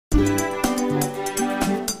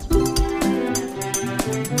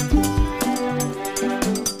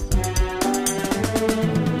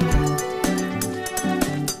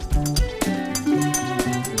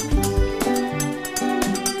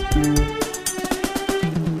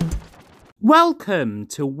Welcome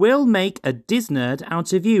to We'll Make a Disnerd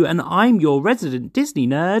Out of You, and I'm your resident Disney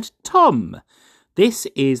nerd, Tom. This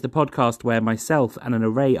is the podcast where myself and an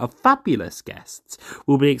array of fabulous guests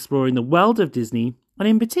will be exploring the world of Disney, and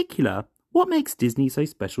in particular, what makes Disney so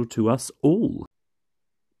special to us all.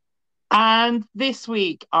 And this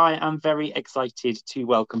week, I am very excited to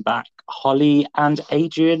welcome back Holly and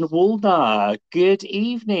Adrian Woolner. Good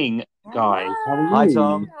evening, guys. How are you? Hi,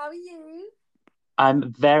 Tom. How are you?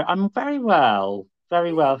 I'm very well.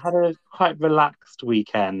 Very well. Had a quite relaxed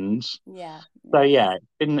weekend. Yeah. So yeah,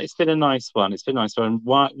 it's been a nice one. It's been a nice one.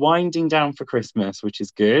 Winding down for Christmas, which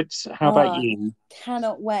is good. How about you?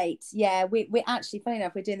 Cannot wait. Yeah, we're actually, funny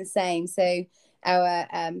enough, we're doing the same. So our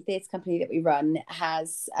theatre company that we run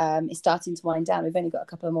is starting to wind down. We've only got a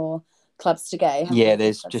couple of more clubs to go. Yeah,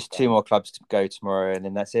 there's just 2 more clubs to go tomorrow, and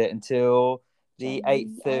then that's it until the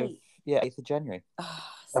 8th of January. Oh,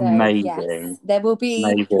 so, Amazing. Yes, there will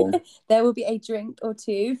be there will be a drink or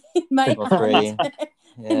two in my Or 3.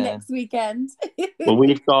 next weekend. Well,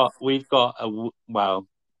 we've got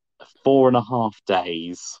 4.5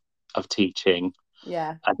 days of teaching.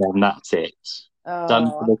 Yeah. And then that's it. Done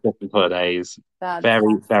for the Christmas holidays.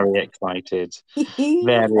 Fantastic. Very excited.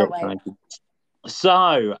 Very excited.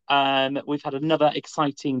 So, we've had another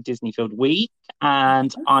exciting Disney-filled week,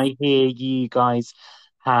 and I hear you guys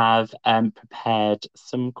have prepared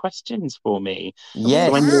some questions for me. Yes.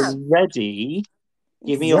 So when you're ready,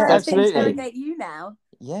 give me your questions. Absolutely. Interrogate you now.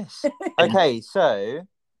 Yes. Okay, so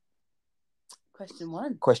question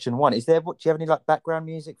one. Do you have any background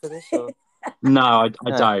music for this? Or? No,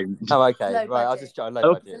 I don't. Oh, okay. Low right, I'll budget. just try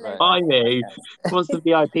low budget. Right. Finally, what's the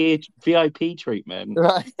VIP treatment?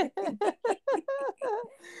 Right.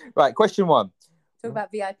 Right, question one. Talk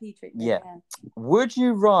about VIP treatment. Yeah. Would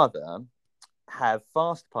you rather have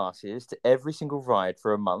fast passes to every single ride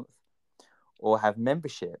for a month, or have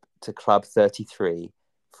membership to Club 33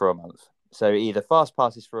 for a month? So either fast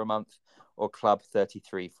passes for a month or Club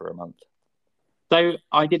 33 for a month. So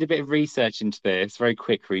I did a bit of research into this, very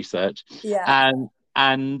quick research. Yeah.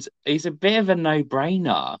 And it's a bit of a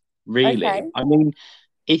no-brainer, really. Okay. I mean,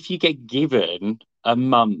 if you get given a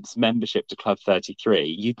month's membership to Club 33,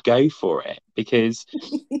 you'd go for it, because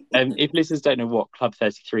if listeners don't know what Club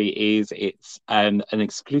 33 is, it's an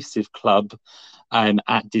exclusive club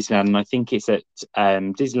at Disneyland, and I think it's at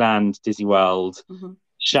Disneyland, Disney World,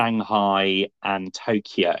 Shanghai and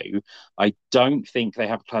Tokyo. I don't think they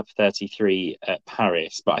have Club 33 at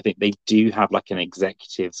Paris, but I think they do have an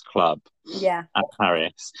executives club at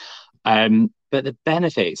Paris. But the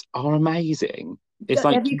benefits are amazing. It's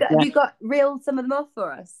have you got some of them off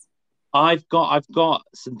for us? I've got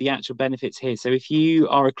the actual benefits here. So if you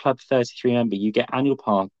are a Club 33 member, you get annual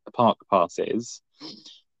park passes.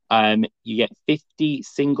 You get 50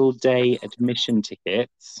 single day admission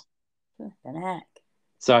tickets. What the heck?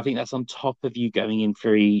 So I think that's on top of you going in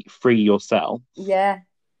free yourself. Yeah.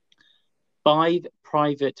 5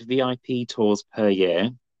 private VIP tours per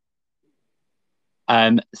year.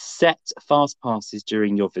 Set fast passes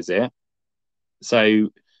during your visit. So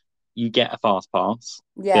you get a fast pass.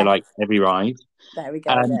 Yeah. They're every ride. There we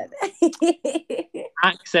go.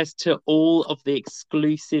 Access to all of the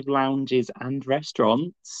exclusive lounges and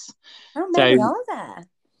restaurants. How many are there?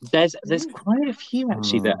 There's quite a few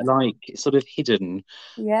actually that are sort of hidden.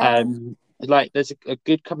 Yeah. There's a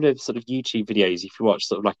good couple of sort of YouTube videos if you watch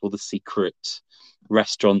sort of all the secret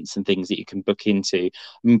restaurants and things that you can book into.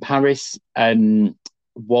 In Paris,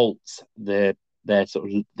 Waltz, they're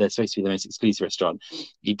supposed to be the most exclusive restaurant.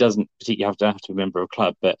 It doesn't particularly have to be a member of a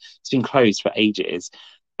club, but it's been closed for ages.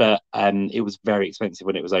 But it was very expensive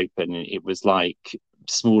when it was open, and it was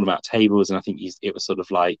small amount of tables, and I think it was sort of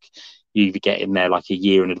you either get in there a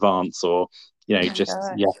year in advance, or you have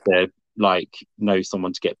to know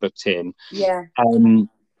someone to get booked in. Yeah.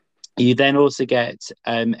 You then also get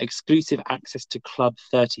exclusive access to Club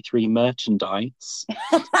 33 merchandise.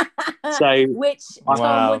 Which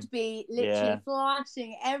Tom would be literally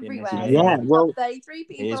flashing everywhere. Yeah, well, 33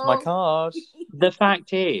 people. Here's my card. The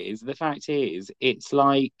fact is, it's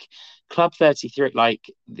Club 33.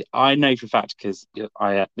 I know for a fact, because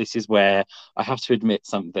this is where I have to admit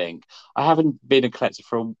something. I haven't been a collector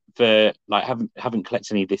haven't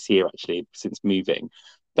collected any this year actually since moving.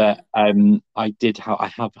 But I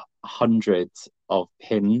have hundreds of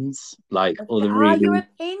pins, all the really. You're a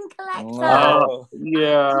pin collector. Oh,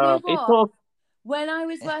 yeah. You know what? When I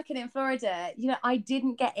was working in Florida, I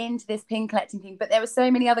didn't get into this pin collecting thing, but there were so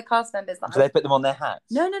many other cast members. So they put them on their hats?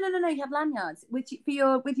 No. You have lanyards with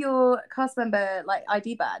your cast member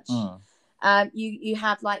ID badge. You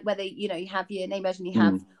have like whether you have your name badge, and you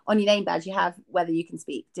have on your name badge you have whether you can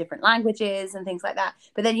speak different languages and things like that.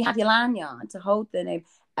 But then you have your lanyard to hold the name,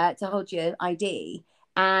 to hold your ID,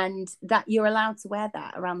 and that you're allowed to wear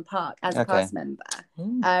that around the park as a pass member.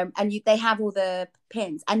 And they have all the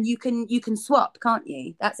pins, and you can swap, can't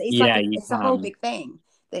you? It's a whole big thing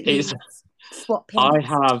that you swap pins.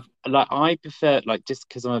 I prefer, like, just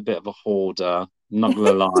because I'm a bit of a hoarder, not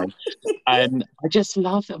gonna lie. I just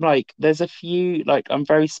love that, like, there's a few, like, I'm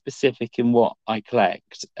very specific in what I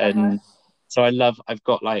collect, and so I've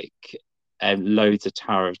got like loads of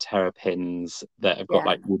Tower of Terror pins that have got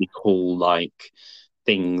like really cool like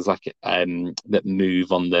things like that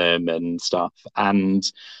move on them and stuff, and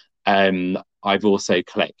I've also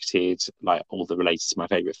collected like all the related to my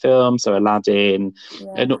favorite film, so Aladdin,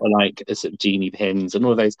 and like sort of genie pins and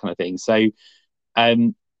all those kind of things. So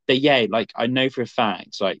but yeah, like I know for a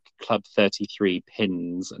fact like Club 33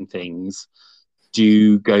 pins and things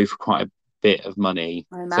do go for quite a bit of money.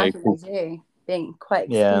 I imagine they do, being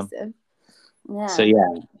quite exclusive. So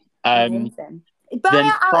yeah. Amazing.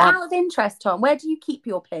 But out of interest, Tom, where do you keep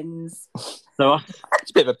your pins? So it's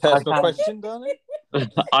a bit of a personal question, darling.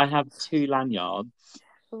 I have 2 lanyards.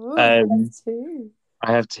 Ooh, that's 2.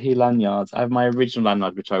 I have 2 lanyards. I have my original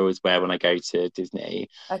lanyard, which I always wear when I go to Disney.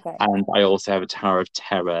 Okay. And I also have a Tower of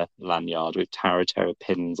Terror lanyard with Tower of Terror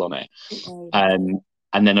pins on it. And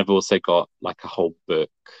then I've also got like a whole book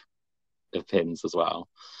of pins as well.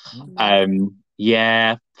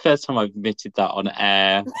 Yeah, first time I've admitted that on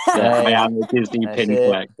air. That I am a Disney pin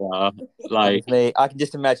collector. Like, I can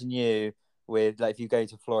just imagine you with, like, if you go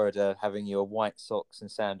to Florida, having your white socks and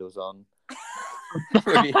sandals on,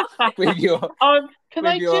 with your high shorts. Adrian, can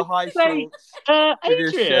I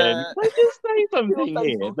just say something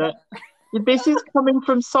here? That this is coming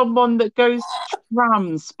from someone that goes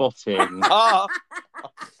tram spotting.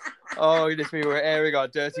 Oh, we're airing our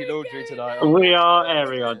dirty laundry tonight. We are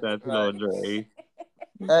airing our dirty laundry.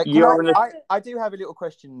 I do have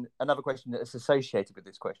another question that's associated with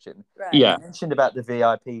this question. Right. Yeah. You mentioned about the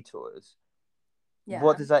VIP tours. Yeah.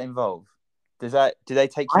 What does that involve? Do they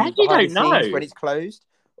take you I behind the don't scenes know. when it's closed,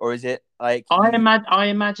 or is it like I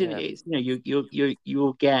imagine it's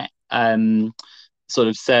you'll get sort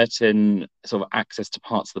of certain sort of access to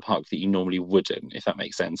parts of the park that you normally wouldn't, if that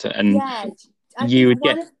makes sense. And you would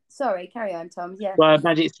get. Sorry, carry on, Tom. Yeah. Well, I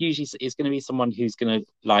imagine it's going to be someone who's going to,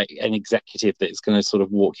 like, an executive that's going to sort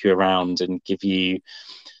of walk you around and give you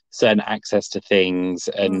certain access to things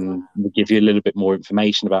and give you a little bit more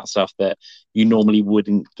information about stuff that you normally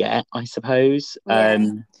wouldn't get, I suppose. Yeah.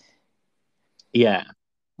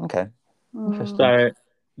 Okay. Interesting. So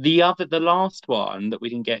the last one that we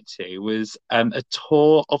didn't get to was a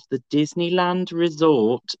tour of the Disneyland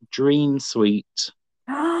Resort Dream Suite.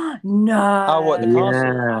 No. Oh, what, the castle?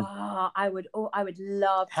 Yeah. I would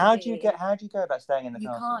love. How do you go about staying in the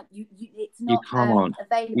castle? Can't. It's not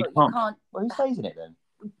available. You can't. Well, who stays in it then?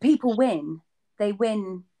 People win. They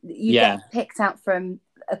win. You get picked out from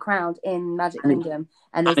a crowd in Magic Kingdom,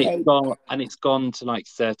 and it's gone to like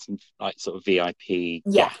certain like sort of VIP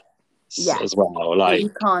guests as well. Like, you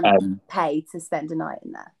can't pay to spend a night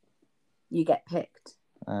in there. You get picked.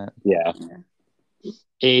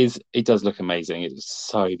 It does look amazing. It's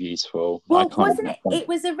so beautiful. Well, wasn't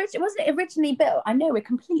it originally built? I know we're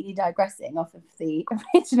completely digressing off of the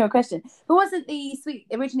original question, but wasn't the suite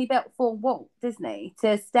originally built for Walt Disney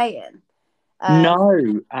to stay in?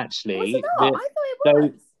 No, actually. Was it not? I thought it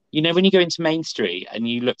was. So, you know, when you go into Main Street and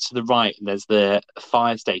you look to the right, there's the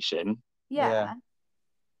fire station. Yeah.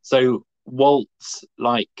 So Walt's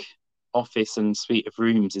like office and suite of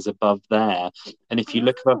rooms is above there, and if you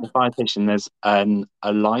look above the fire station, there's a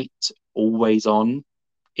light always on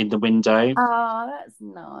in the window. Oh, that's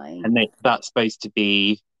nice. And that's supposed to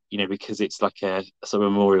be, you know, because it's like a sort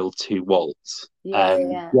of memorial to Walt.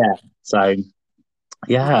 So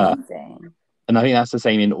amazing. And I think that's the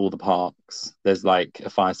same in all the parks. There's like a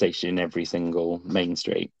fire station in every single Main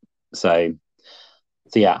Street. So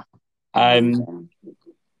yeah. So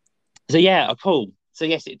yeah, cool. So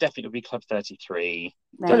yes, it definitely would be Club 33.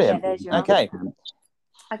 Brilliant. Okay.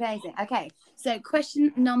 Amazing. Okay. So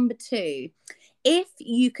question number 2. If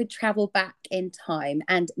you could travel back in time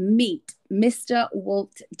and meet Mr.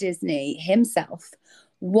 Walt Disney himself,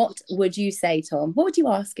 what would you say, Tom? What would you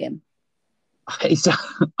ask him? Okay, so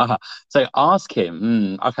ask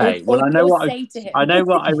him. Okay. Well, I know what I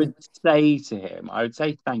would say to him. I would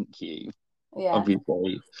say thank you. Yeah.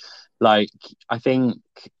 Obviously, like I think,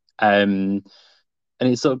 and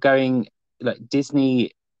it's sort of going like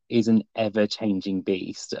Disney is an ever-changing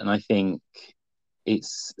beast, and I think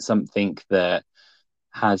it's something that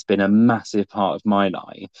has been a massive part of my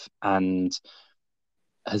life and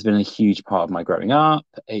has been a huge part of my growing up.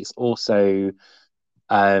 It's also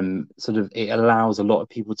sort of, it allows a lot of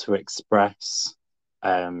people to express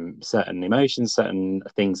certain emotions, certain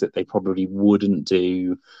things that they probably wouldn't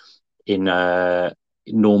do in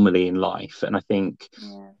normally in life. And I think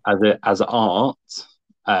as art,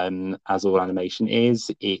 as all animation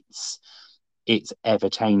is, it's ever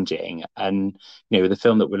changing. And the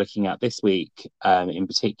film that we're looking at this week, in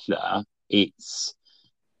particular, it's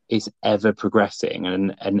ever progressing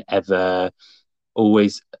and ever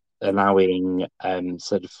always allowing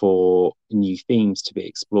sort of for new themes to be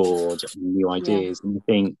explored, new ideas. And I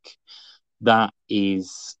think that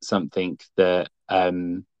is something that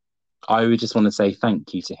I would just want to say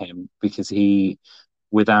thank you to him, because he,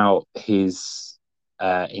 without his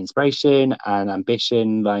inspiration and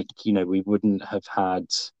ambition, we wouldn't have had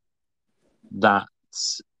that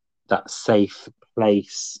safe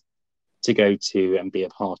place to go to and be a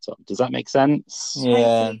part of. Does that make sense?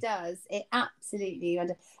 Yeah, it does. It absolutely.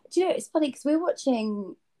 Do you know, it's funny because we were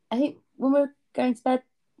watching, I think when we were going to bed,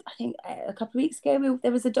 I think a couple of weeks ago,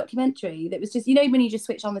 there was a documentary that was just, when you just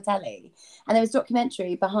switch on the telly, and there was a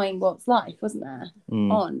documentary behind Walt's life, wasn't there,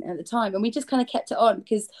 on at the time, and we just kind of kept it on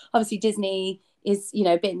because obviously Disney is,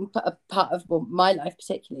 been a part of my life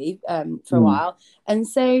particularly for a while, and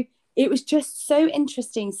so it was just so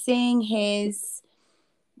interesting seeing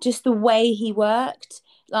just the way he worked.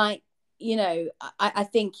 I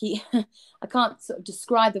think I can't sort of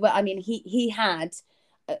describe the word. I mean, he had,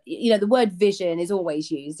 the word vision is always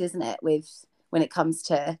used, isn't it, when it comes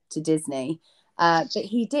to Disney. But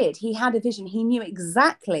he had a vision. He knew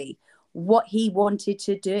exactly what he wanted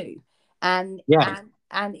to do. And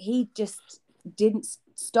he just didn't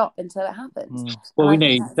stop until it happened. Well,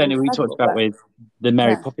 certainly we talked about with the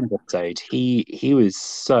Mary Poppins episode, he was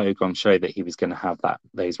so gone show that he was going to have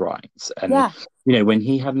those rights. And when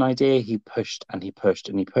he had an idea, he pushed and he pushed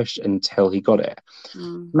and he pushed until he got it.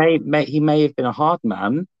 He may have been a hard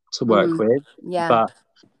man to work with, but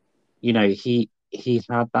he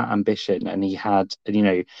had that ambition, and he had,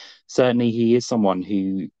 certainly he is someone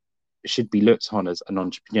who should be looked on as an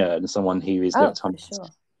entrepreneur, and someone who is looked on as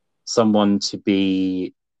someone to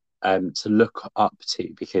be to look up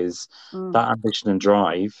to, because that ambition and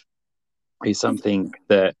drive is something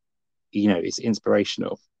that is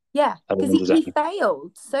inspirational. Because he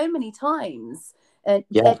failed so many times at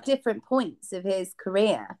different points of his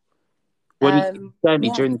career. Well,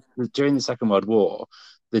 certainly during the Second World War,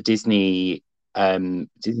 the Disney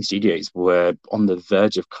studios were on the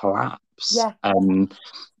verge of collapse.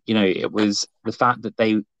 It was the fact that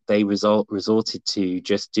they resorted to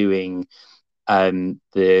just doing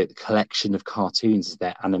the collection of cartoons as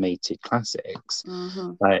their animated classics,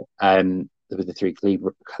 with the three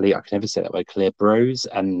I can never say that word, Clear Bros,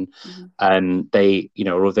 and they,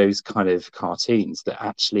 all of those kind of cartoons that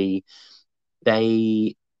actually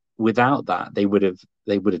without that they would have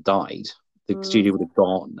died. The studio would have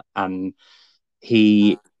gone, and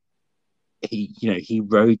he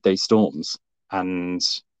rode those storms and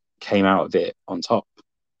came out of it on top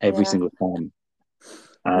every single time.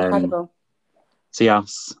 Incredible. So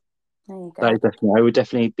yes, there you go. That is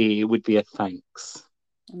definitely, it would be a thanks.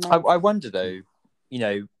 I wonder though,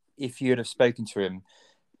 if you would have spoken to him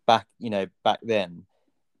back then,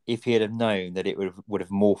 if he had have known that it would have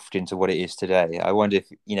morphed into what it is today. I wonder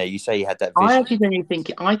if, you say he had that vision.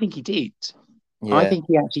 I think he did. I think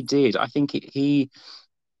he actually did. I think he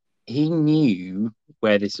knew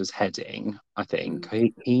where this was heading. I think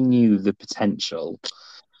he knew the potential,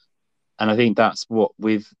 and I think that's what,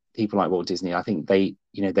 with people like Walt Disney, I think they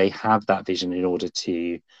have that vision in order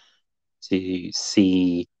to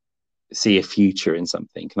see a future in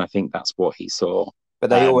something, and I think that's what he saw. But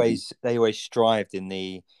they always strived in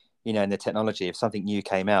the in the technology. If something new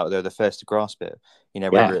came out, they were the first to grasp it.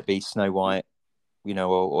 Whether it be Snow White,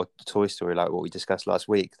 or Toy Story, like what we discussed last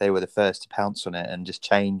week, they were the first to pounce on it and just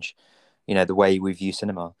change, the way we view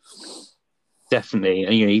cinema. Definitely,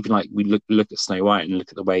 and even like we look at Snow White and look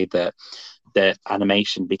at the way that the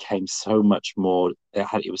animation became so much more.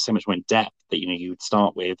 It was so much more in depth that you would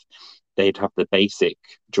start with. They'd have the basic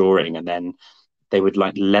drawing, and then they would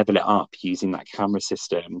like level it up using that camera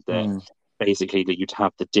system that basically that you'd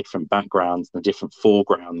have the different backgrounds and the different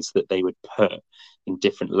foregrounds that they would put in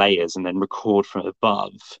different layers and then record from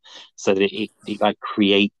above, so that it like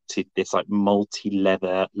created this like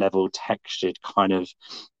multi-level textured kind of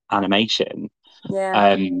animation.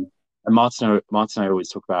 And Martin and I always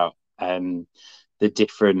talk about the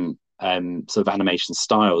different sort of animation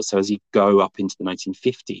styles. So as you go up into the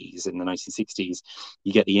 1950s and the 1960s,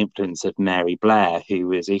 you get the influence of Mary Blair, who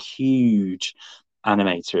was a huge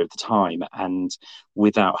animator of the time, and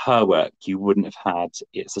without her work you wouldn't have had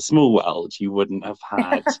It's a Small World, you wouldn't have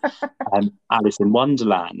had Alice in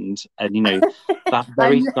Wonderland, and that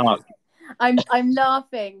very dark. I'm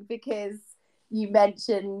laughing because you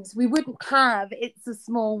mentioned we wouldn't have It's a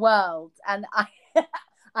Small World, and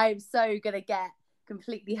I'm so gonna get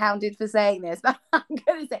completely hounded for saying this, but I'm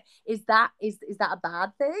gonna say, is that a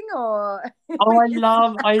bad thing, or Oh,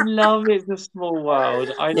 I love It's a Small World.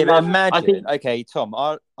 But imagine, okay, Tom,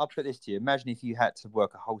 I'll put this to you. Imagine if you had to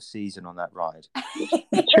work a whole season on that ride.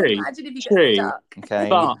 True. Imagine if you get stuck. Okay.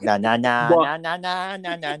 But na.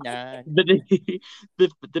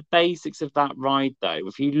 The basics of that ride, though,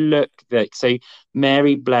 if you look, so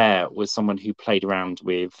Mary Blair was someone who played around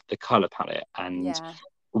with the color palette and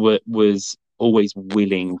was always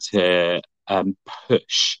willing to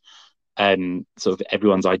push sort of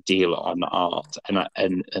everyone's ideal on art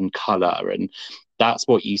and color, and that's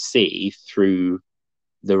what you see through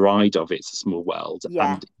the ride of It's a Small World.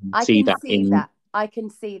 And I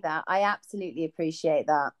can see that. I absolutely appreciate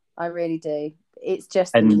that. I really do. It's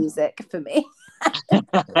just the music for me.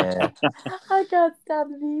 I can't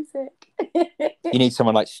stand the music. You need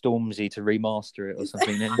someone like Stormzy to remaster it or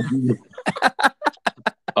something. Then.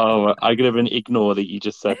 Oh, I'm gonna ignore that you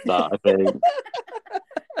just said that.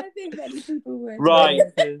 I think many people would. Right.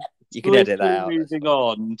 You can edit that out. Moving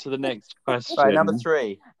on to the next question. Right, number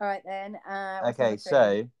 3. All right then. Okay,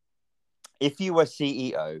 so if you were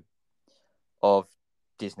CEO of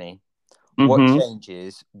Disney, what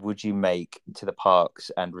changes would you make to the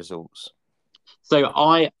parks and resorts? So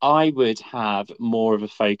I would have more of a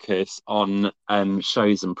focus on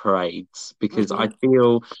shows and parades, because I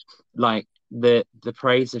feel like the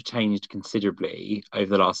parades have changed considerably over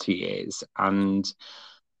the last few years, and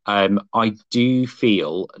I do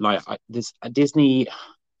feel like Disney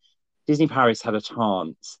Paris had a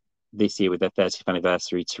chance this year with their 30th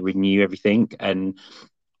anniversary to renew everything, and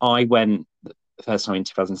I went the first time in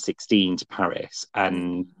 2016 to Paris,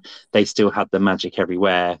 and they still had the Magic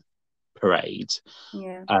Everywhere parade,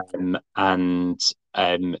 and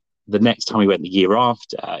the next time we went the year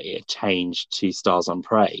after, it had changed to Stars on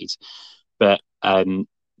Parade, but the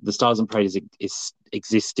Stars on Parade is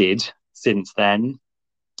existed since then,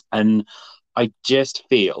 and I just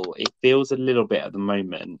it feels a little bit at the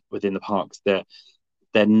moment within the parks that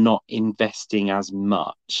they're not investing as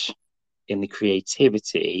much in the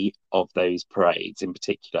creativity of those parades in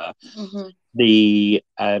particular.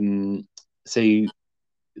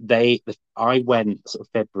 I went sort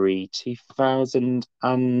of February 2000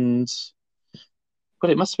 and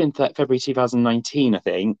it must have been February 2019, I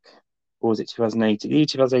think, or was it 2018?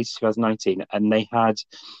 2019, and they had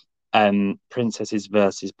Princesses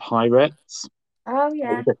versus Pirates. Oh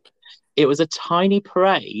yeah. It was a tiny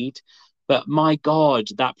parade, but my God,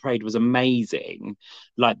 that parade was amazing.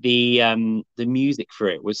 Like the music for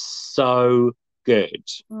it was so good,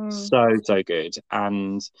 so good,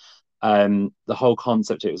 and the whole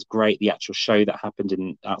concept, it was great. The actual show that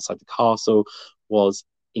happened outside the castle was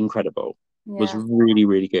incredible. Was really,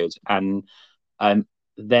 really good, and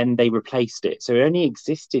then they replaced it. So it only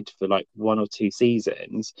existed for like 1 or 2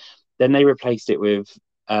 seasons. Then they replaced it with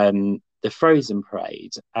the Frozen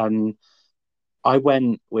Parade, and I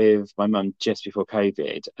went with my mum just before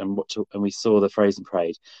COVID and we saw the Frozen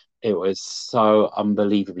Parade. It was so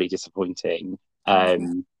unbelievably disappointing,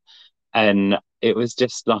 and it was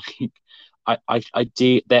just like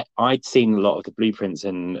I'd seen a lot of the blueprints,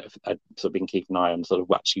 and I'd sort of been keeping an eye on sort of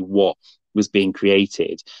actually what was being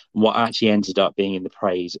created. What actually ended up being in the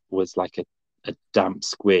parade was like a damp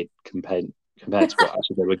squid compared to what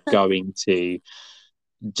actually they were going to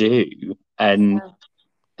do. And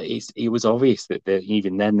it was obvious that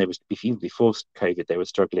even then even before COVID, they were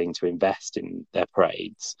struggling to invest in their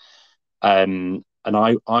parades. And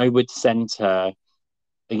I would centre,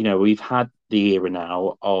 we've had the era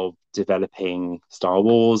now of developing Star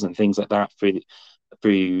Wars and things like that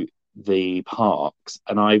through the parks,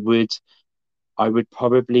 and I would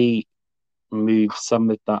probably move some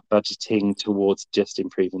of that budgeting towards just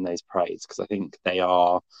improving those parades, because I think they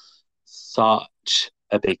are such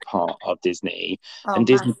a big part of Disney. And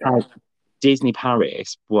Disney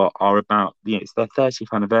Paris are about, it's their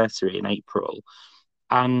 30th anniversary in April,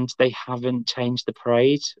 and they haven't changed the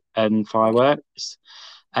parade and fireworks,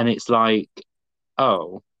 and it's like,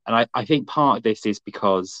 oh. And I think part of this is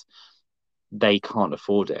because they can't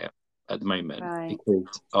afford it at the moment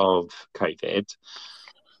because of COVID.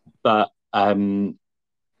 But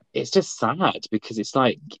it's just sad, because it's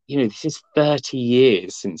like, this is 30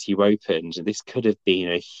 years since you opened, and this could have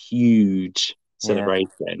been a huge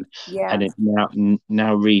celebration. And it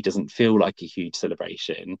now really doesn't feel like a huge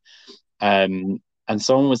celebration. and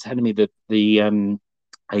someone was telling me that the in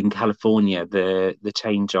California the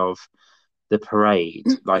change of the parade,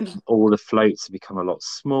 like all the floats have become a lot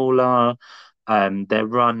smaller. They're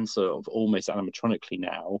run sort of almost animatronically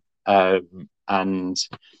now, and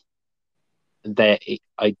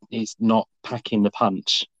it's not packing the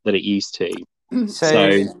punch that it used to.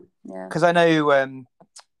 Because I know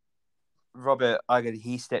Robert Iger,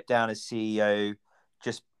 he stepped down as CEO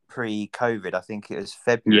just pre-COVID. I think it was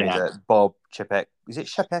February that Bob Chapek, is it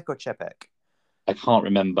Chapek or Chapek? I can't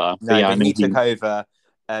remember. No, but he took over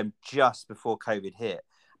just before COVID hit,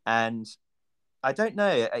 and I don't know.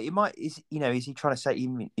 It might is he trying to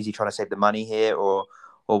save the money here or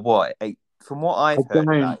what? From what I've heard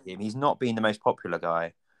about him, he's not been the most popular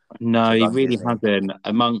guy. No, he really hasn't.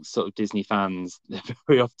 Amongst sort of Disney fans,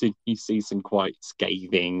 very often you see some quite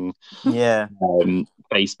scathing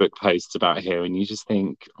Facebook posts about him, and you just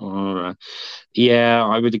think, oh, yeah,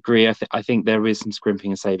 I would agree. I think there is some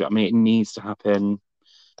scrimping and saving. I mean, it needs to happen.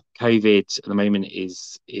 COVID at the moment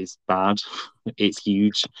is bad. It's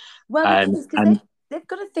huge. Well, because they've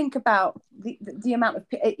got to think about the amount of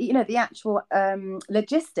the actual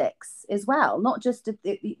logistics as well, not just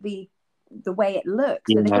the way it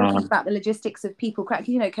looks, but they've got to think about the logistics of people.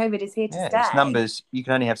 COVID is here to stay. It's numbers. You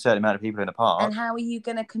can only have a certain amount of people in a park. And how are you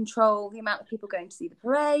going to control the amount of people going to see the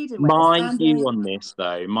parade? And my view on this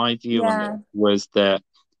was that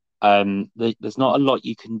there's not a lot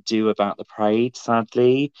you can do about the parade,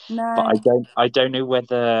 sadly. No. But I don't know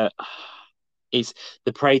whether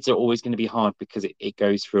the parades are always going to be hard because it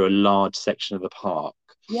goes through a large section of the park.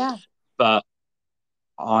 Yeah. But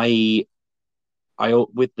I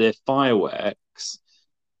with the fireworks,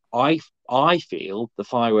 I feel the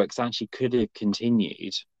fireworks actually could have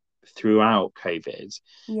continued throughout COVID,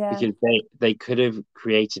 because they could have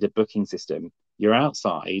created a booking system. You're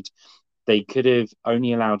outside, they could have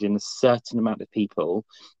only allowed in a certain amount of people.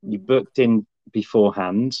 You booked in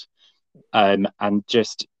beforehand, and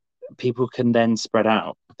just people can then spread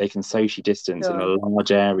out. They can socially distance in a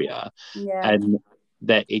large area, and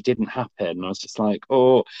that it didn't happen. I was just like,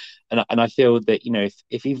 and I feel that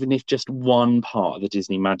if even if just one part of the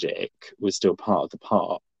Disney magic was still part of the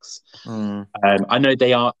parks, I know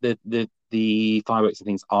they are the fireworks and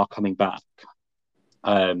things are coming back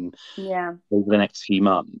over the next few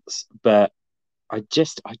months, but I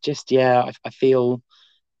feel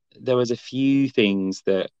there was a few things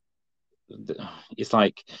that it's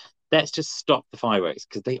like, let's just stop the fireworks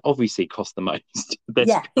because they obviously cost the most.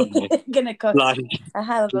 Gonna cost a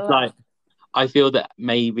hell of a lot. I feel that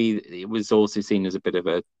maybe it was also seen as a bit of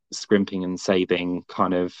a scrimping and saving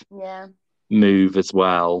kind of move as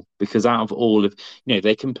well, because out of all of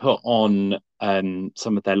they can put on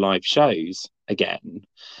some of their live shows again,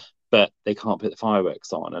 but they can't put the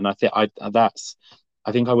fireworks on, and I think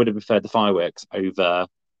I would have preferred the fireworks over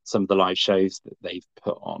some of the live shows that they've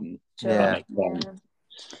put on. We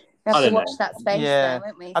have to watch that space, though,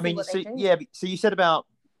 won't we? I mean, so you said about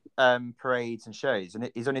parades and shows,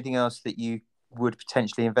 and is there anything else that you would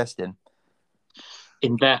potentially invest in?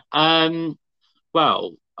 In that,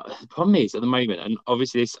 well, the problem is at the moment, and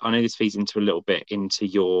obviously I know this feeds into a little bit into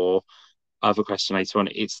your other question later on.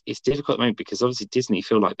 It's difficult at the moment because obviously Disney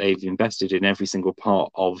feel like they've invested in every single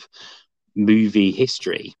part of movie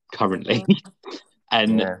history currently.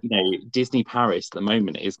 And Disney Paris at the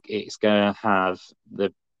moment it's going to have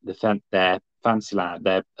their Fantasyland,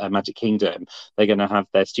 their Magic Kingdom. They're going to have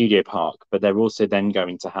their Studio Park, but they're also then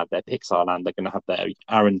going to have their Pixar Land. They're going to have their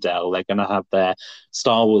Arendelle. They're going to have their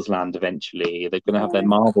Star Wars Land eventually. They're going to have their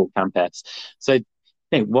Marvel campus. So,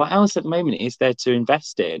 what else at the moment is there to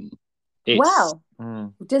invest in? Does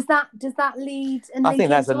that lead? I think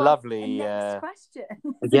that's a lovely question.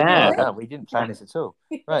 We didn't plan this at all.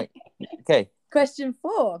 Right. Okay. Question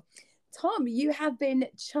 4. Tom, you have been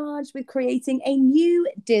charged with creating a new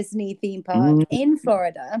Disney theme park in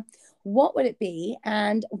Florida. What would it be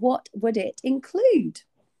and what would it include?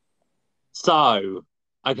 So,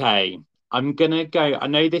 okay, I'm going to go. I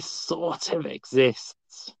know this sort of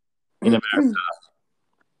exists in America,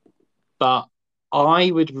 but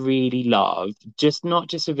I would really love, not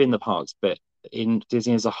just within the parks, but in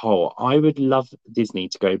Disney as a whole, I would love Disney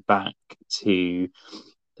to go back to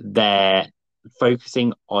their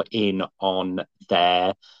focusing on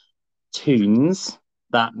their tunes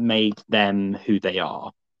that made them who they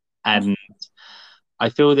are. And I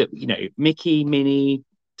feel that Mickey, Minnie,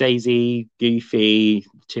 Daisy, Goofy,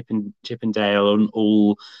 Chip and Dale, and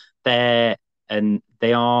all there, and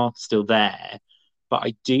they are still there, but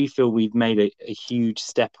I do feel we've made a huge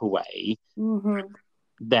step away.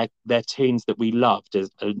 They're tunes that we loved,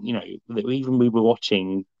 as that even we were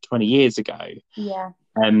watching 20 years ago.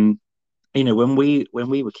 when we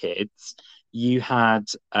were kids, you had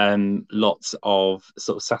lots of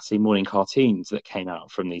sort of Saturday morning cartoons that came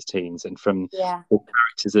out from these tunes and from Yeah. the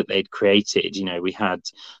characters that they'd created. We had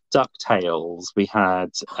DuckTales, we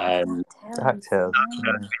had DuckTales.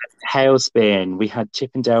 Tailspin, we had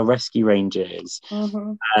Chippendale Rescue Rangers,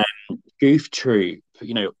 Mm-hmm. Goof Troop.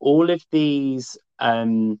 All of these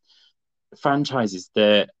franchises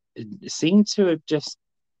that seem to have just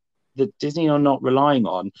that Disney are not relying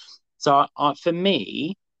on. So for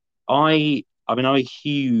me, I'm a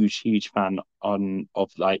huge fan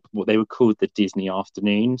of like what they were called the Disney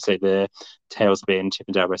afternoon. So the Tailspin,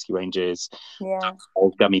 Chippendale Rescue Rangers, Yeah.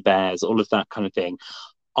 Gummy Bears, all of that kind of thing.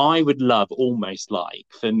 I would love almost like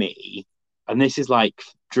for me, and this is like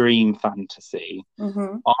dream fantasy.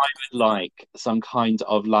 Mm-hmm. I would like some kind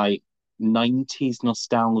of like 90s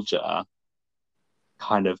nostalgia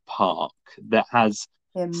kind of park that has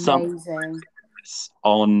some Amazing.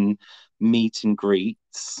 on meet and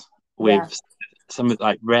greets with some of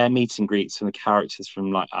like rare meet and greets from the characters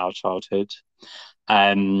from like our childhood,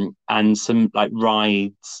 and some like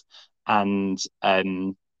rides and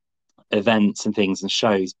events and things and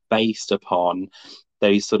shows based upon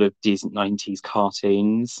those sort of Disney 90s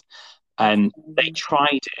cartoons. They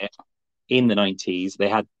tried it in the 90s. They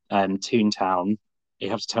had Toontown. You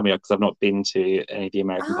have to tell me because I've not been to any of the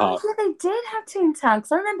American parks. Yeah, they did have Toontown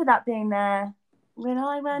because I remember that being there when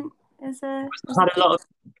I went as a. Had a lot of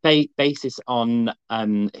basis on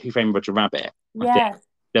Who Framed Roger Rabbit. Yeah.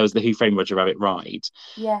 There was the Who Framed Roger Rabbit ride.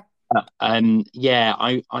 Yeah.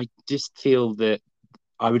 I just feel that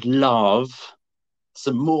I would love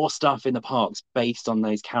some more stuff in the parks based on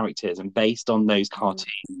those characters and based on those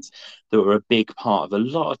cartoons that were a big part of a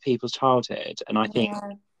lot of people's childhood. And I think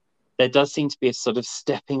there does seem to be a sort of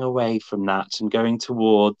stepping away from that and going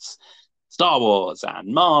towards Star Wars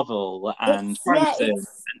and Marvel and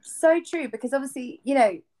it's so true because obviously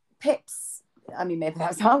Pips, I mean maybe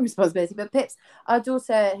that's our responsibility, but Pips, our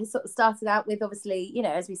daughter, has sort of started out with obviously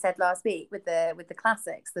as we said last week with the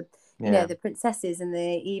classics, the princesses and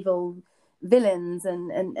the evil villains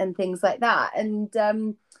and things like that, and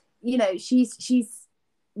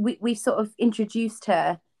we've sort of introduced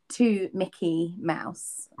her to Mickey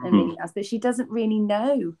Mouse and Minnie Mouse, but she doesn't really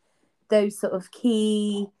know those sort of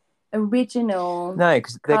key original. No,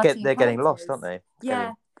 because they're getting lost, aren't they?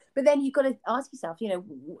 But then you've got to ask yourself,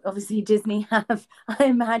 obviously Disney have, I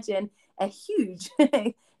imagine, a huge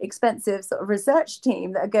expensive sort of research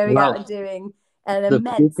team that are going out and doing an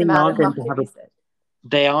immense amount of market research.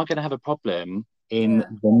 They are going to have a problem in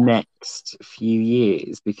the next few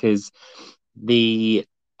years because the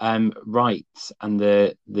rights and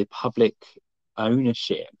the public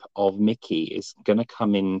ownership of Mickey is going to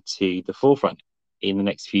come into the forefront in the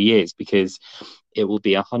next few years because it will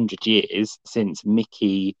be 100 years since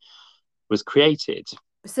Mickey was created.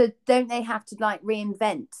 So don't they have to like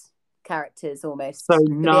reinvent characters almost? So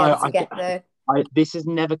no, this has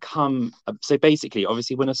never come. So basically,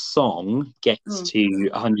 obviously, when a song gets to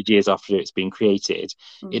 100 years after it's been created,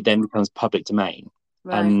 it then becomes public domain,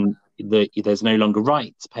 and there's no longer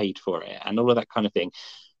rights paid for it, and all of that kind of thing.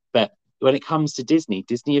 But when it comes to Disney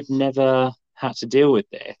have never had to deal with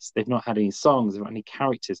this. They've not had any songs, they've not had any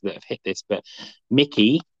characters that have hit this. But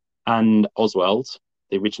Mickey and Oswald,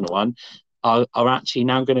 the original one, are actually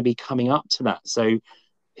now going to be coming up to that. So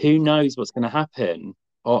who knows what's going to happen?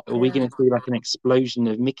 Or are we going to see like an explosion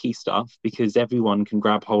of Mickey stuff because everyone can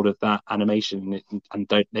grab hold of that animation and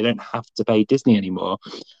they don't have to pay Disney anymore?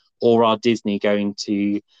 Or are Disney going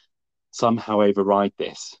to somehow override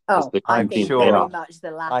this? I think very much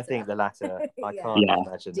the latter. I think the latter. I can't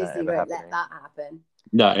imagine Disney that ever won't happening. let that happen.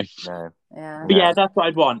 No. Yeah. But yeah, that's what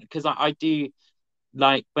I'd want because I do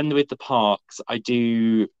like when with the parks. I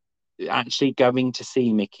do actually going to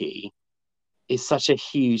see Mickey is such a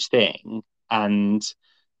huge thing, and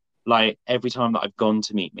like every time that I've gone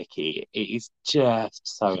to meet Mickey, it is just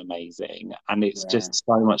so amazing, and it's just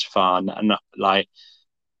so much fun, and like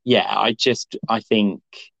I think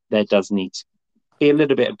there does need to be a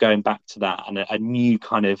little bit of going back to that and a new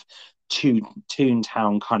kind of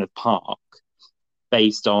Toontown kind of park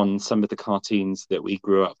based on some of the cartoons that we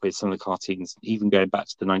grew up with, some of the cartoons even going back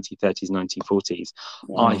to the 1930s, 1940s,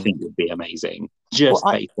 I think would be amazing just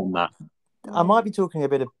based on that. I might be talking a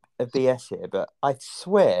bit of BS here, but I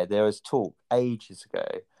swear there was talk ages ago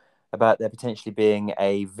about there potentially being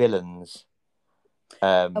a villains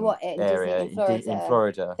area in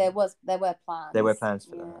Florida. There were plans. There were plans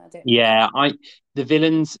for that. The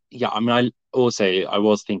villains. I mean, I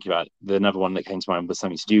was thinking about another one that came to mind was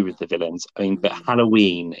something to do with the villains. I mean, but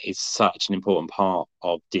Halloween is such an important part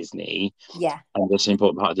of Disney. Yeah, and such an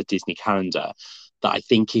important part of the Disney calendar. that I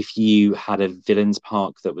think if you had a villains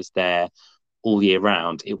park that was there all year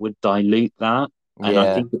round, it would dilute that. And I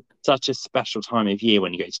Yeah. think it's such a special time of year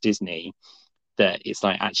when you go to Disney that it's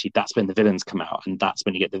like, actually, that's when the villains come out, and that's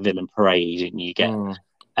when you get the villain parade, and you get,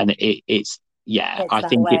 and it's I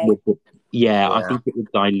think it would, I think it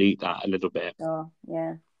would dilute that a little bit. Oh,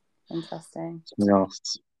 yeah, interesting.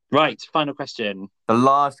 Right, final question. The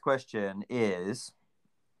last question is,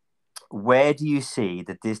 where do you see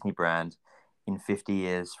the Disney brand in 50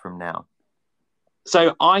 years from now?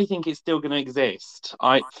 So I think it's still going to exist.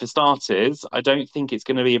 For starters, I don't think it's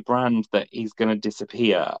going to be a brand that is going to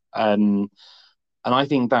disappear. And I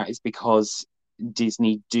think that is because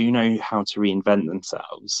Disney do know how to reinvent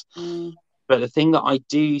themselves. But the thing that I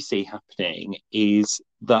do see happening is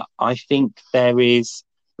that I think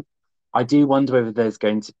I do wonder whether there's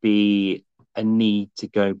going to be a need to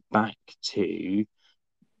go back to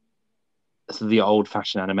the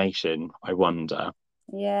old-fashioned animation, I wonder.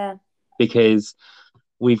 Yeah. Because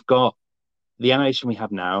we've got the animation we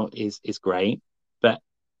have now is great, but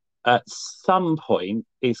at some point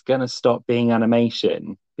it's going to stop being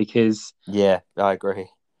animation, because I agree.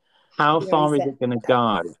 How far is it going to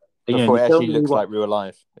go? Before it actually looks like real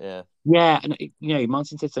life. Yeah, and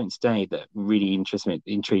Martin said something today that really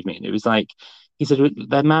intrigued me. And it was like, he said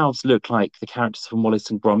their mouths look like the characters from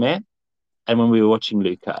Wallace and Gromit, and when we were watching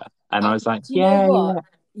Luca, and I was like, do you know what?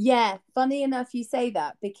 Yeah, funny enough you say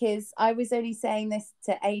that, because I was only saying this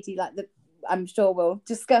to AD, I'm sure we'll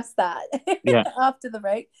discuss that after the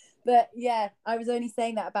break. But yeah, I was only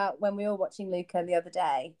saying that about when we were watching Luca the other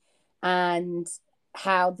day, and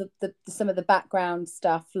how the some of the background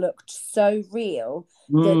stuff looked so real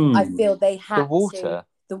that I feel they had the water.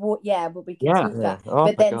 But we can talk that. Oh,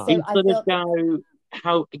 but then God. so I feel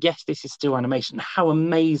how this is still animation. How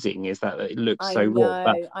amazing is that it looks so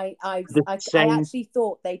real? I actually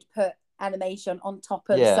thought they'd put animation on top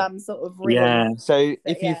of some sort of real. Yeah. So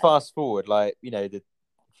if you fast forward,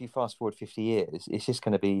 if you fast forward 50 years, it's just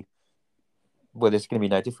going to be, there's going to be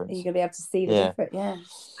no difference. You're going to be able to see the difference. Yeah.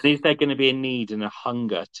 And is there going to be a need and a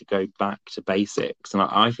hunger to go back to basics? And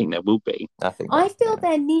I think there will be. I feel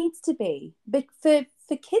there needs to be, but for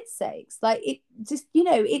kids' sakes, it just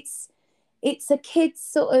it's a kid's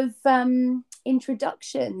sort of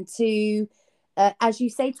introduction to, as you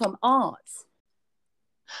say, Tom, art.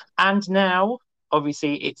 And now,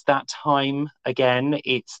 obviously, it's that time again.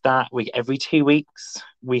 It's that week every 2 weeks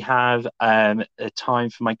we have a time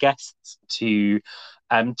for my guests to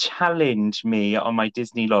challenge me on my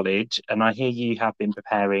Disney knowledge. And I hear you have been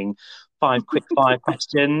preparing 5 quick fire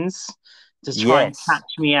questions to try and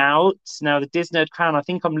catch me out. Now, the Disney crown, I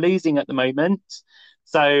think I'm losing at the moment.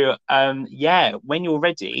 So, when you're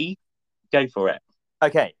ready, go for it.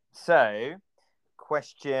 Okay, so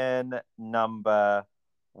question number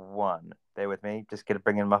 1. Bear with me. Just going to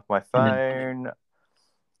bring them up my phone.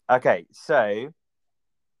 Okay, so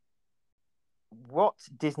what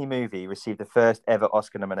Disney movie received the first ever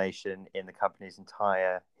Oscar nomination in the company's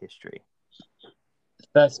entire history?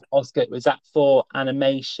 First Oscar, was that for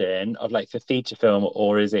animation, for feature film,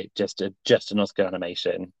 or is it just an Oscar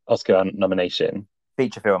nomination?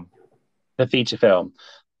 Feature film. The feature film.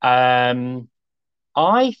 I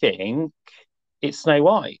think it's Snow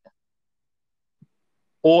White.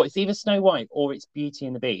 Or it's either Snow White or it's Beauty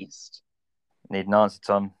and the Beast. Need an answer,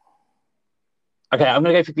 Tom. Okay, I'm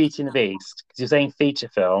going to go for Beauty and the Beast. Because you're saying feature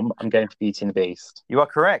film, I'm going for Beauty and the Beast. You are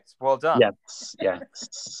correct. Well done.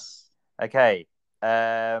 Yes. Okay.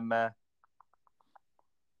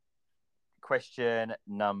 Question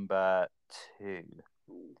number 2.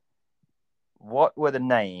 What were the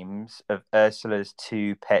names of Ursula's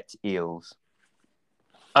 2 pet eels?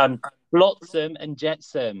 Flotsam and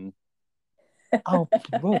Jetsam. Oh,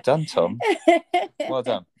 well done, Tom. Well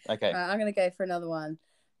done. Okay. Right, I'm going to go for another one.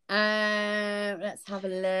 Let's have a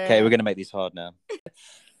look. Okay, we're going to make these hard now.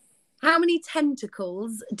 How many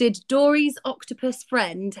tentacles did Dory's octopus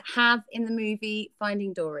friend have in the movie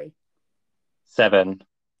Finding Dory? 7.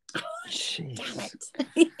 Oh, jeez.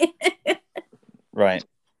 Damn it. Right.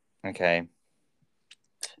 Okay.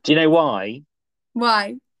 Do you know why?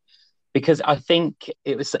 Why? Because I think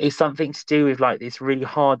it's something to do with it's really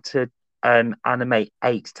hard to animate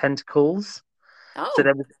 8 tentacles. Oh, so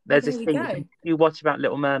there's this thing. If you watch about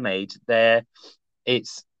Little Mermaid,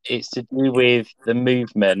 it's to do with the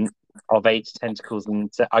movement of 8 tentacles,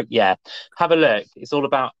 and have a look. It's all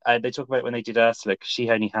about. They talk about it when they did Ursula, because she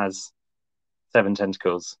only has 7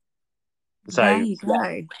 tentacles. So there you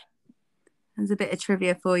go. There's a bit of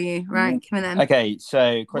trivia for you, right? Come on then. Okay,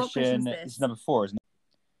 so question is number 4, isn't it?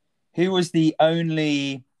 Who is the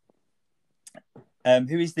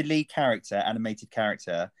lead character, animated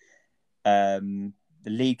character, the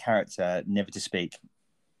lead character never to speak.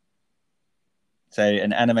 So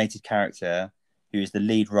an animated character who is the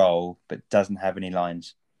lead role but doesn't have any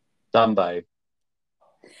lines. Dumbo.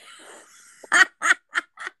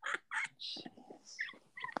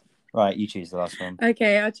 Right, you choose the last one.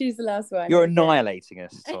 Okay, I'll choose the last one. You're annihilating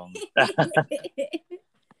us, Tom.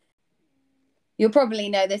 You'll probably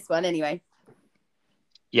know this one anyway.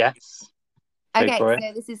 Yes. Go Okay, for it.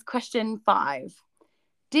 so this is question 5.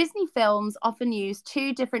 Disney films often use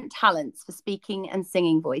 2 different talents for speaking and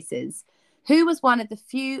singing voices. Who was one of the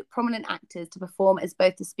few prominent actors to perform as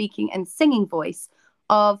both the speaking and singing voice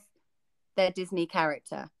of their Disney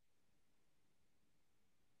character?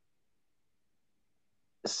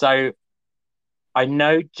 So I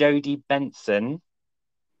know Jodie Benson.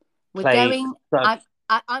 We're played going.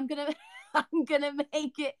 I'm gonna I'm gonna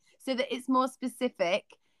make it so that it's more specific.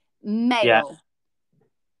 Male. Yeah.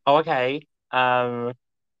 Oh, okay.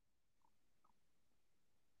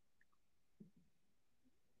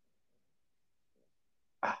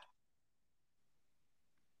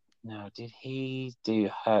 No, did he do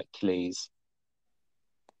Hercules?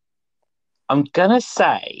 I'm gonna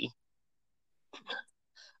say,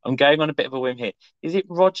 I'm going on a bit of a whim here. Is it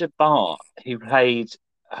Roger Bart who played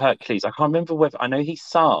Hercules? I can't remember whether I know he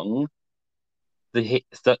sung the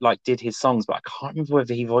hits that like did his songs, but I can't remember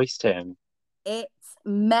whether he voiced him. It's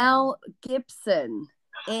Mel Gibson.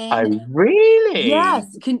 Oh, really?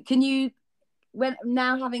 Yes. Can you, when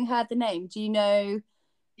now having heard the name, do you know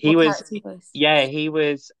He what was, character he was? yeah, he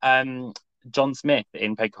was John Smith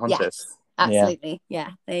in Pocahontas. Yes, absolutely. Yeah,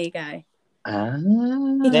 there you go. Ah,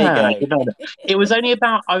 There you go. It was only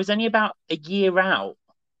about, I was only about a year out,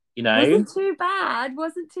 you know. Wasn't too bad. I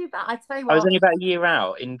tell you what. I was only about a year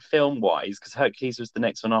out in film wise because Hercules was the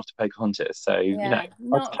next one after Pocahontas. So you know,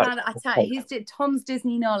 not bad. I tell you, Tom's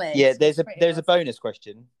Disney knowledge. Yeah, there's a bonus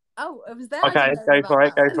question. Oh, it was there. Okay, go for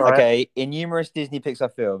it. Okay, in numerous Disney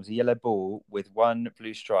Pixar films, a yellow ball with one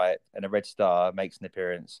blue stripe and a red star makes an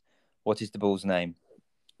appearance. What is the ball's name?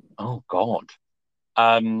 Oh God.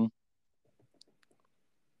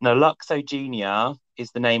 No, Luxo Junior is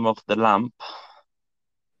the name of the lamp.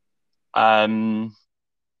 I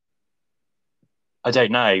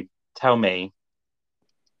don't know. Tell me.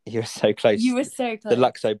 You were so close. The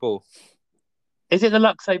Luxo ball. Is it the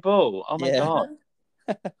Luxo ball? Oh my Yeah. God.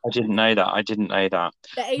 I didn't know that. Adrian's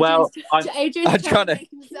I'm trying to trying make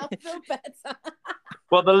himself feel better.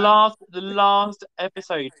 Well, the last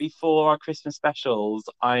episode before our Christmas specials,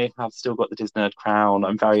 I have still got the Disney Nerd crown.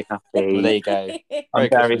 I'm very happy. Well, there you go. I'm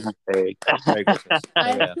very happy. Merry Christmas. I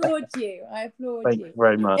applaud you. Thank you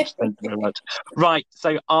very much. Right,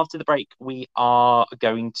 so after the break, we are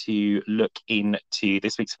going to look into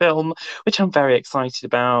this week's film, which I'm very excited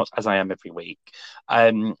about, as I am every week.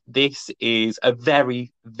 This is a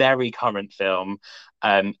very, very current film.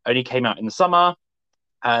 Only came out in the summer.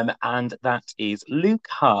 And that is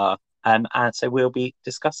Luca. And so we'll be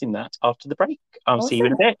discussing that after the break. I'll see you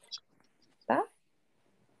in a bit. Bye.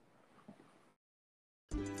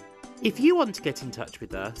 If you want to get in touch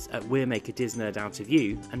with us at We'll Make a Disnerd Out of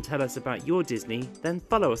You and tell us about your Disney, then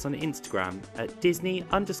follow us on Instagram at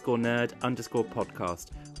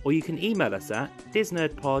Disney_nerd_podcast, or you can email us at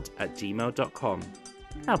disnerdpod@gmail.com.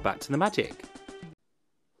 Now back to the magic.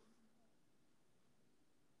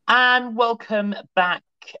 And welcome back.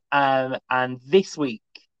 And this week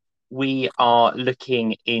we are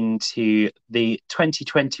looking into the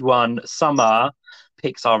 2021 summer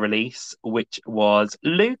Pixar release, which was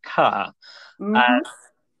Luca. Now,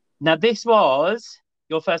 this was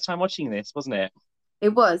your first time watching this, wasn't it? It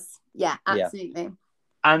was. Yeah, absolutely. Yeah.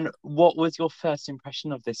 And what was your first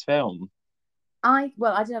impression of this film? I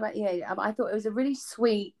don't know about you. I thought it was a really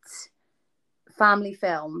sweet family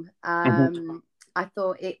film. I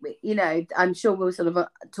thought it, I'm sure we'll sort of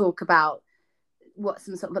talk about what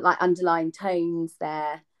some sort of like underlying tones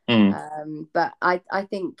there. But I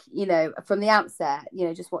think, from the outset,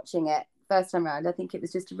 just watching it first time around, I think it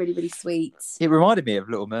was just a really, really sweet. It reminded me of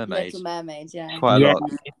Little Mermaid. Little Mermaid, yeah. Quite a lot.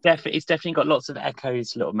 It's definitely got lots of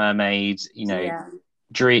echoes to Little Mermaid,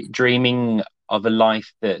 dreaming of a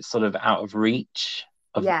life that's sort of out of reach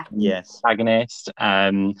of the protagonist.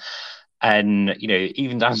 And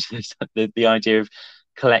even down to the idea of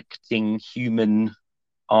collecting human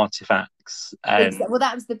artifacts. Well,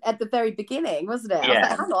 that was at the very beginning, wasn't it? Yeah. I was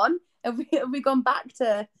like, hang on, have we gone back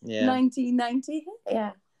to 1990?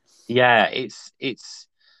 Yeah, it's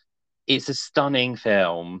a stunning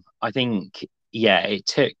film. I think it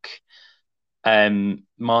took Martin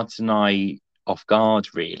and I off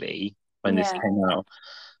guard really when this came out.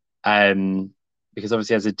 Because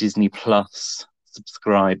obviously as a Disney Plus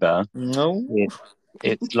subscriber,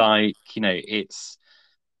 It's like, it's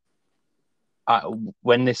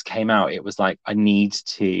when this came out, it was like, I need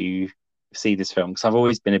to see this film because I've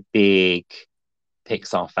always been a big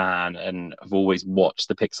Pixar fan and I've always watched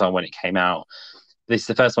the Pixar when it came out. This is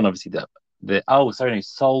the first one, obviously,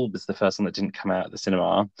 Soul was the first one that didn't come out at the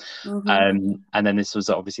cinema. And then this was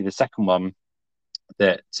obviously the second one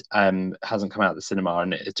that hasn't come out at the cinema,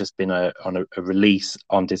 and it's just been on a release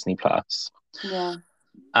on Disney Plus. Yeah.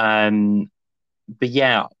 But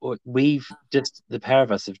yeah, the pair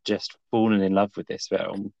of us have just fallen in love with this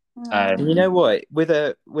film. And you know what? With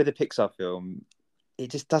a Pixar film, it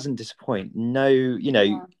just doesn't disappoint. No,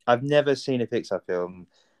 I've never seen a Pixar film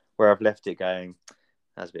where I've left it going,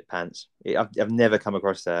 that's a bit pants. I've never come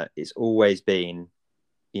across that. It's always been,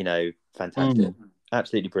 fantastic.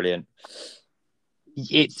 Absolutely brilliant.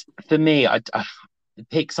 It's, for me,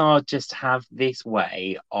 Pixar just have this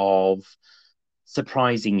way of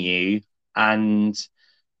surprising you and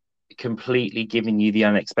completely giving you the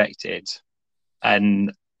unexpected.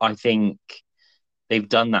 And I think they've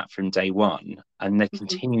done that from day one, and they're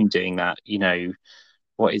continuing doing that,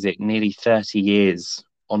 what is it, nearly 30 years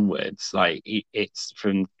onwards. Like, it's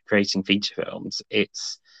from creating feature films.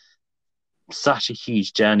 It's such a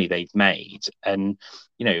huge journey they've made. And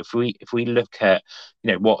if we look at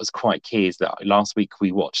what was quite key is that last week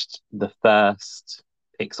we watched the first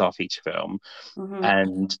Pixar feature film,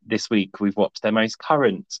 and this week we've watched their most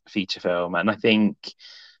current feature film. And I think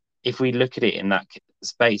if we look at it in that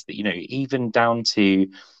space, that even down to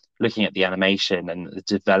looking at the animation and the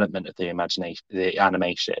development of the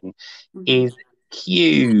animation is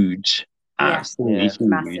huge. Absolutely huge.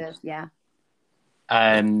 Massive, yeah.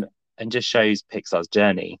 And just shows Pixar's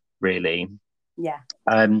journey, really. Yeah.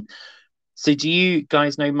 So do you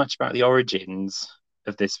guys know much about the origins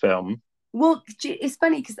of this film? Well, it's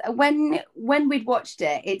funny because when we'd watched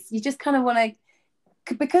it, you just kind of want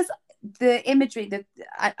to, because the imagery, the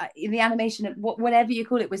animation, whatever you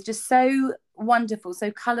call it, was just so wonderful,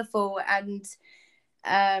 so colourful, and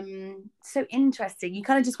so interesting. You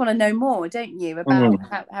kind of just want to know more, don't you,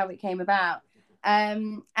 about how it came about.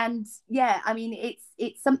 And yeah, I mean,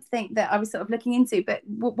 it's something that I was sort of looking into. But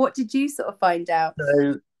what did you sort of find out?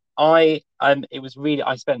 So it was really,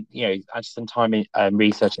 I spent actually some time in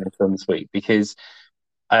researching the film this week because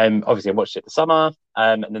obviously I watched it this summer,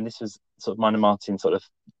 and then this was sort of mine and Martin's sort of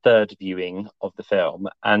third viewing of the film,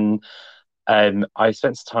 and I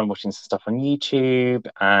spent some time watching some stuff on YouTube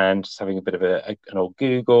and just having a bit of an old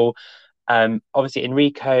Google. Obviously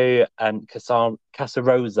Enrico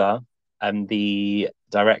Casarosa, the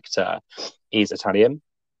director, is Italian,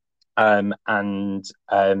 and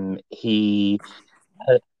he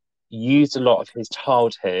used a lot of his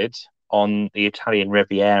childhood on the Italian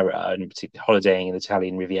Riviera, and particularly holidaying in the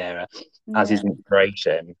Italian Riviera, as his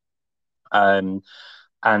inspiration. And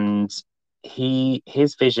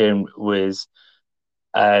his vision was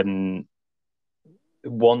wanting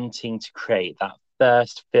to create that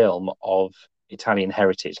first film of Italian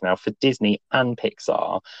heritage. Now, for Disney and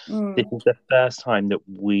Pixar, this is the first time that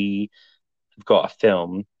we have got a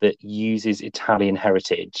film that uses Italian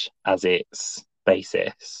heritage as its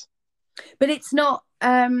basis. But it's not,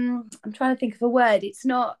 I'm trying to think of a word. It's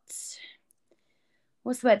not,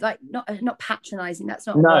 what's the word? Like, not patronizing. That's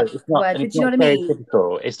not it's not, word. But do you know what I mean?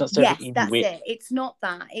 It's not so. Yes, that's it. It's not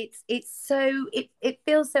that. It's so, it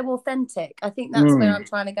feels so authentic. I think that's where I'm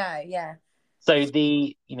trying to go. Yeah. So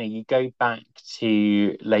you go back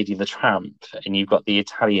to Lady and the Tramp, and you've got the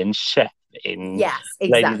Italian chef in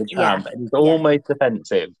Lady and the Tramp, and it's almost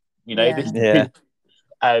offensive,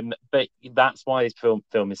 but that's why this film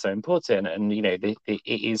is so important, and it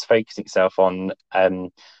is focusing itself on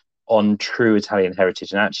true Italian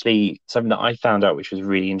heritage. And actually, something that I found out which was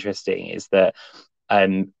really interesting is that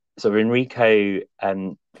sort of Enrico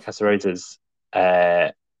Casarosa's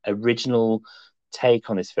original take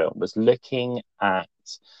on this film was looking at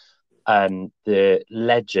the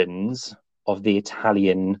legends of the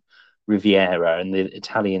Italian Riviera and the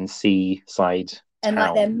Italian seaside and town.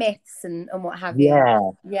 like their myths and what have you.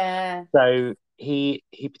 Yeah. So he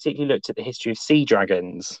particularly looked at the history of sea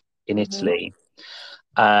dragons in Italy,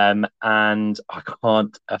 and I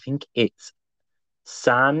think it's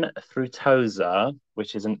San Frutosa,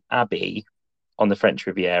 which is an abbey on the French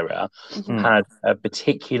Riviera, had a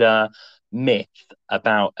particular myth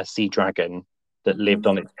about a sea dragon that lived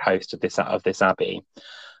on its coast of this abbey,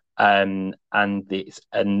 they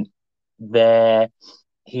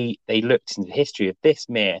looked into the history of this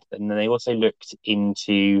myth, and then they also looked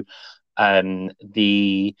into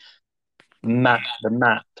the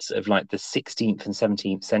maps of like the 16th and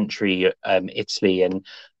 17th century Italy, and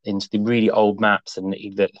into the really old maps, and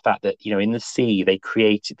the fact that, you know, in the sea they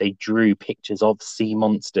drew pictures of sea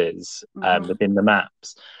monsters within the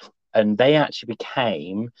maps, and they actually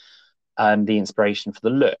became the inspiration for the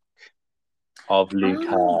look of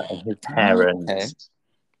Luca and his parents. Okay.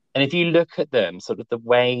 And if you look at them, sort of the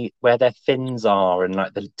way where their fins are and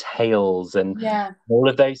like the tails and all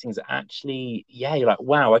of those things, actually, yeah, you're like,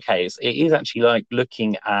 wow, okay, it is actually like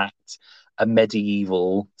looking at a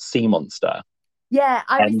medieval sea monster. Yeah,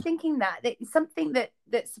 I was thinking that it's something that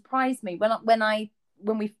surprised me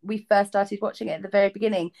when we first started watching it at the very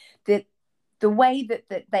beginning, that the way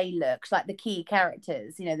that they looked, like the key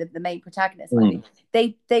characters, you know, the main protagonists,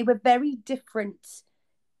 they were very different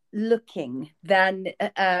looking than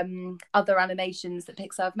other animations that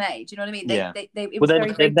Pixar have made. Do you know what I mean? Yeah. It was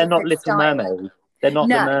they're not Little style. Mermaid. They're not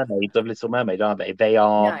the mermaids of Little Mermaid, are they? They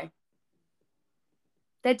are. No.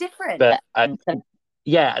 They're different. But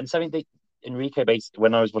yeah, and something that Enrico, basically,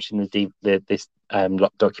 when I was watching this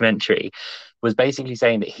documentary, was basically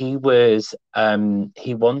saying that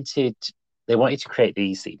they wanted to create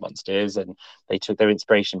these sea monsters, and they took their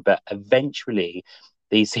inspiration, but eventually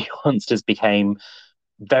these sea monsters became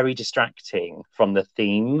very distracting from the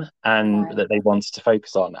theme and that they wanted to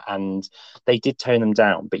focus on, and they did tone them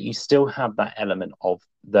down, but you still have that element of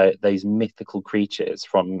those mythical creatures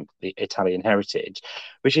from the Italian heritage,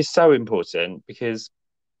 which is so important because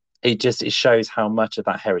it shows how much of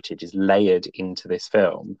that heritage is layered into this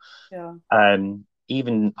film.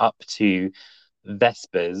 Even up to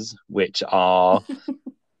Vespers, which are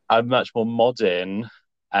a much more modern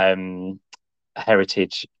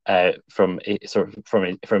heritage from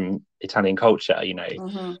Italian culture. You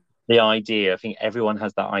know, the idea, I think everyone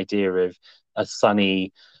has that idea of a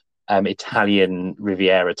sunny Italian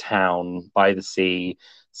Riviera town by the sea,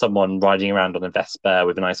 someone riding around on a Vespa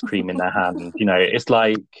with an ice cream in their hand. You know, it's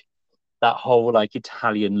like that whole like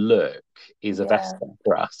Italian look is a Vespa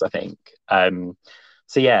for us, I think.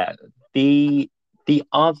 So yeah, the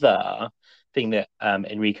other thing that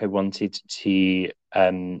Enrico wanted to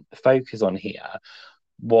focus on here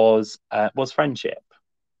was friendship,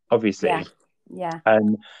 obviously.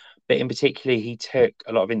 But in particular, he took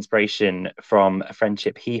a lot of inspiration from a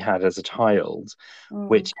friendship he had as a child,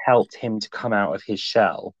 which helped him to come out of his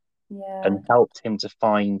shell and helped him to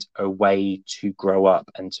find a way to grow up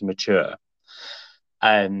and to mature.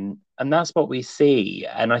 And that's what we see.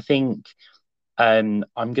 And I think I'm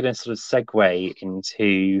going to sort of segue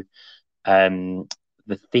into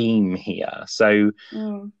the theme here. So,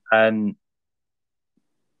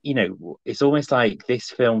 you know, it's almost like this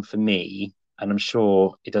film for me, and I'm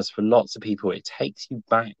sure it does for lots of people, it takes you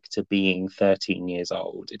back to being 13 years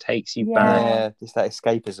old. It takes you back. Yeah, it's that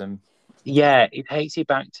escapism. Yeah, it takes you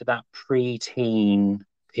back to that pre-teen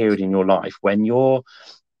period in your life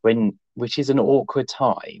which is an awkward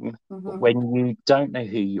time, when you don't know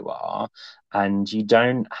who you are and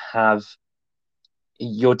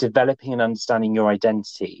you're developing and understanding your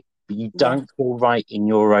identity, but you don't feel right in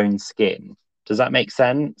your own skin. Does that make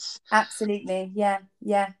sense? Absolutely. Yeah.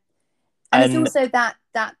 And it's also that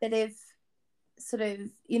bit of sort of,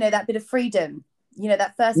 you know, that bit of freedom, you know,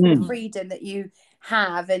 that first bit of freedom that you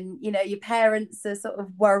have, and, you know, your parents are sort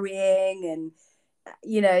of worrying, and,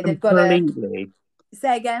 you know, they've got to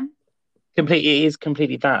say again. Completely, it is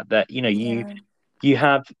completely that, you know, you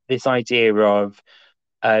have this idea of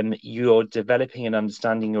you're developing and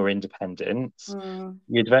understanding your independence.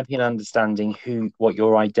 You're developing and understanding what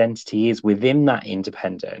your identity is within that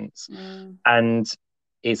independence. And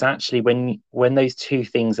it's actually when those two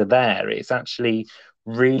things are there, it's actually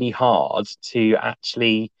really hard to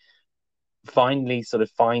actually finally sort of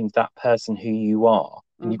find that person who you are.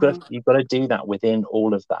 And you've got to do that within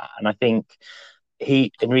all of that. And I think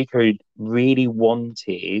Enrico really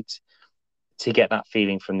wanted to get that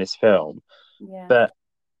feeling from this film. But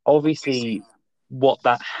obviously what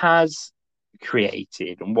that has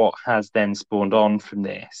created and what has then spawned on from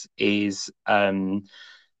this is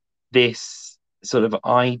this sort of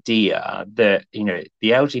idea that, you know,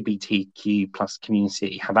 the LGBTQ plus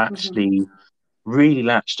community have actually really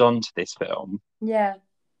latched onto this film.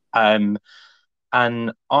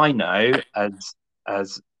 And I know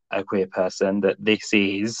as a queer person that this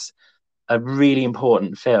is a really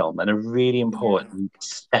important film and a really important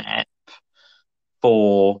step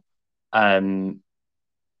for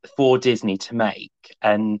Disney to make.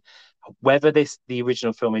 And whether the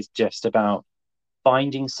original film is just about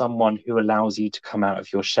finding someone who allows you to come out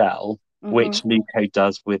of your shell, which Luca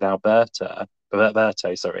does with Alberto,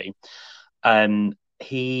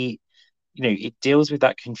 he, you know, it deals with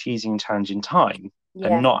that confusing, challenging time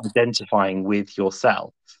and not identifying with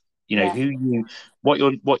yourself. You know, Yeah.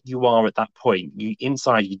 what you are at that point. You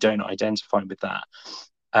inside, you don't identify with that,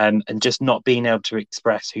 and just not being able to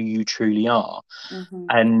express who you truly are. Hmm.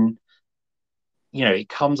 And you know, it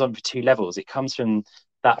comes on for two levels. It comes from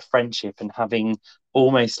that friendship and having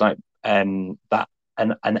almost like that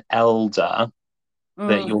an elder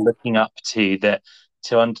that you're looking up to, that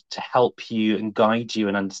to help you and guide you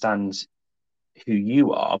and understand who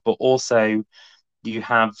you are, but also you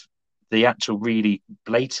have the actual really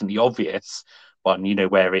blatantly obvious one, you know,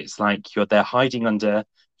 where it's like they're hiding under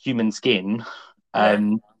human skin Yeah.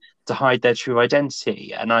 to hide their true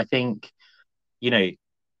identity. And I think, you know,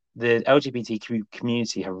 the LGBTQ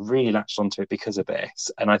community have really latched onto it because of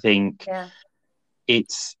this. And I think Yeah.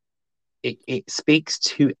 it speaks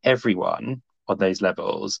to everyone on those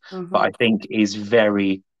levels, but Hmm. I think is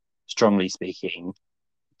very strongly speaking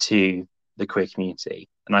to the queer community.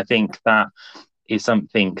 And I think that is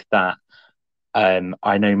something that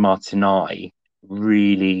I know Martin and I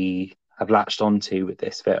really have latched onto with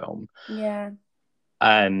this film. Yeah.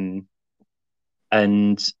 Um,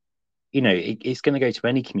 and you know, it's going to go to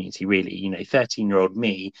any community, really. You know, 13-year-old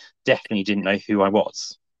me definitely didn't know who I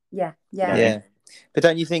was. Yeah. You Yeah. know? Yeah, but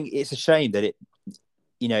don't you think it's a shame that it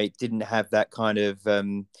didn't have that kind of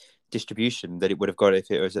distribution that it would have got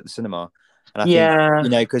if it was at the cinema? And I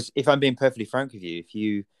think, Yeah. because if I'm being perfectly frank with you,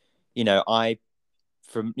 if I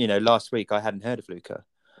from last week I hadn't heard of Luca.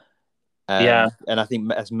 Yeah. And I think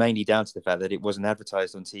that's mainly down to the fact that it wasn't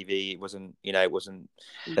advertised on TV. It wasn't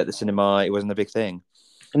at the cinema. It wasn't a big thing.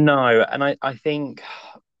 No, and I think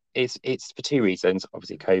it's for two reasons.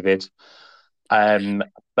 Obviously, COVID.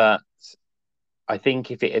 But I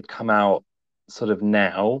think if it had come out sort of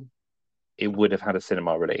now, it would have had a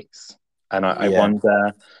cinema release. And I Yeah.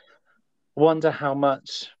 Yeah, wonder how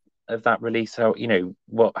much of that release,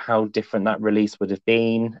 how different that release would have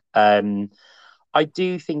been. I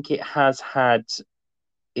do think it's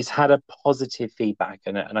had a positive feedback,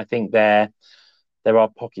 and I think there are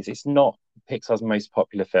pockets. It's not Pixar's most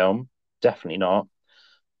popular film, definitely not,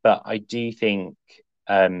 but I do think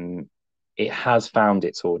it has found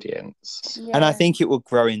its audience. and I Yeah. think it will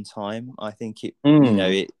grow in time. I think Mm. I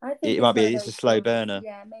think it it's might one be of it's a those slow things. burner.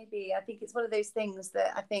 Yeah, maybe. I think it's one of those things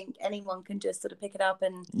that I think anyone can just sort of pick it up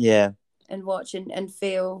and Yeah, watch and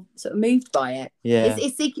feel sort of moved by it. yeah,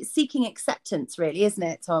 It's seeking acceptance, really, isn't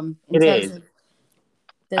it, Tom? In It terms is, of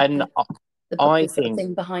and the I sort of think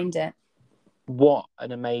thing behind it. what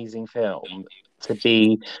an amazing film to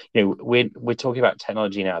be. We're talking about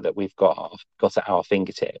technology now that we've got at our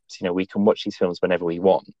fingertips. We can watch these films whenever we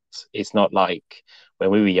want. It's not like when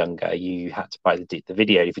we were younger, you had to buy the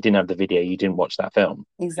video. If you didn't have the video, you didn't watch that film.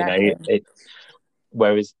 Exactly.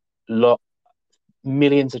 Whereas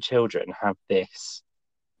millions of children have this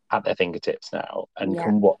at their fingertips now and Yeah.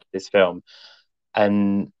 can watch this film.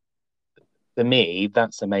 And for me,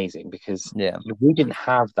 that's amazing because yeah, we didn't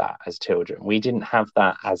have that as children. We didn't have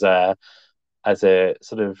that as a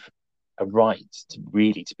sort of a right to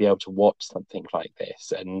be able to watch something like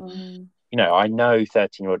this. And I know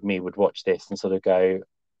 13-year-old me would watch this and sort of go,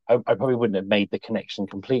 I probably wouldn't have made the connection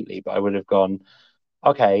completely, but I would have gone,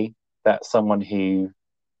 okay, that's someone who,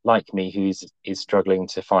 like me, is struggling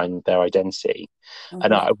to find their identity.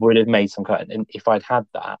 And I would have made some kind. And if I'd had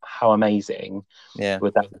that, how amazing yeah.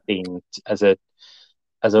 would that have been as a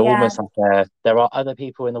Yeah. almost like there are other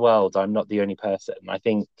people in the world. I'm not the only person. I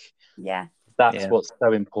think Yeah. that's Yeah. what's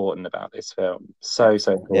so important about this film. So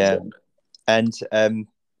important. And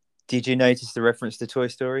did you notice the reference to Toy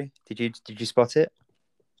Story? Did you spot it?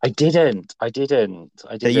 I didn't.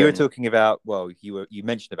 So you were talking about, well, you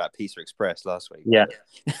mentioned about Pizza Express last week. Yeah.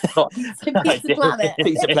 Pizza Planet.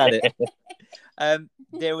 Pizza Planet.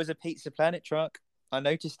 There was a Pizza Planet truck. I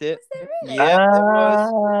noticed it. Was there really? Yeah, there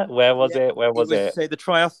was. Where was it? Where was it? So the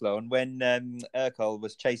triathlon when Urkel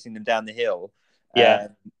was chasing them down the hill. Yeah.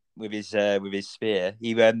 With his spear.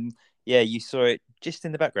 You saw it just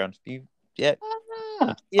in the background. I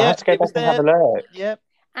have to go back and have a look. Yeah.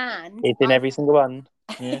 And it's in every single one.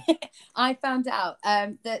 Yeah. I found out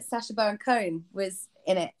that Sacha Baron Cohen was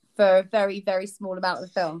in it for a very, very small amount of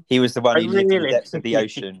the film. He was the one who lived in the depths of the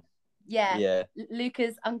ocean. Yeah. Yeah.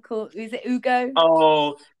 Luca's uncle, is it Ugo?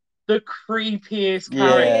 Oh, the creepiest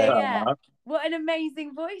character. Yeah. What an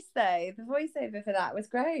amazing voice, though. The voiceover for that was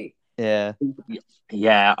great. Yeah.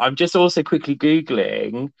 Yeah. I'm just also quickly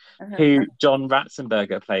Googling who John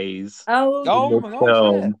Ratzenberger plays. Oh my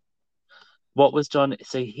gosh. Yeah. What was John?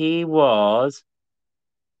 So he was.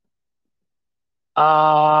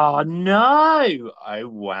 Oh no! Oh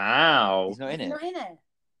wow! He's not in it.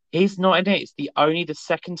 He's not in it. It's the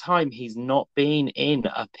second time he's not been in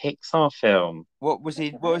a Pixar film. What was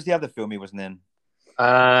the other film he wasn't in?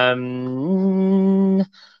 Hang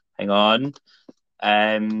on.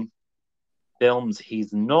 Films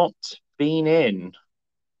he's not been in.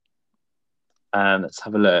 Let's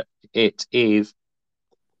have a look. It is.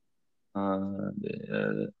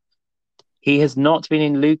 He has not been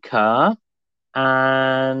in Luca,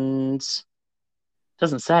 and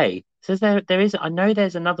doesn't say. It says there is. I know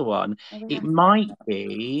there's another one. It might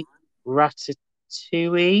be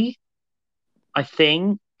Ratatouille, I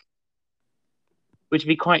think, which would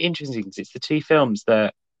be quite interesting because it's the two films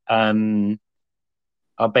that are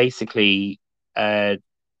basically of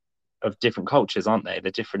different cultures, aren't they?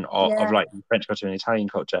 They're different of like French culture and Italian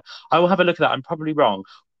culture. I will have a look at that. I'm probably wrong.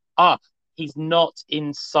 He's not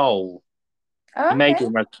in Soul. He may be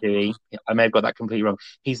in Ratatouille. I may have got that completely wrong.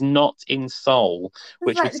 He's not in Soul,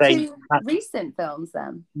 which like would say two recent films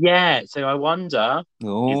then. Yeah, so I wonder is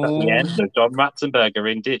that the end of John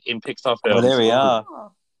Ratzenberger in Pixar films? Well, there we are.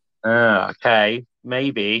 Okay,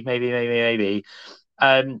 maybe. Maybe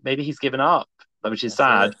he's given up, which is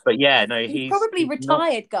sad. But yeah, no, he's probably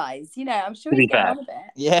retired, guys. You know, I'm sure he's getting on a bit.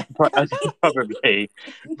 Yeah, probably.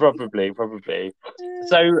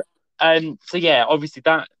 So yeah, obviously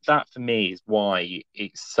that for me is why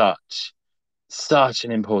it's such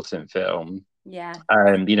an important film. Yeah.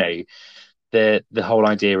 You know, the whole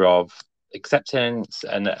idea of acceptance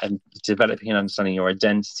and developing and understanding your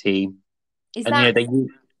identity. Is that...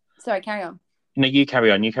 Sorry, carry on. No, you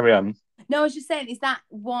carry on. No, I was just saying, is that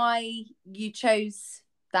why you chose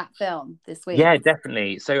that film this week? Yeah,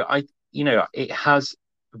 definitely. So it has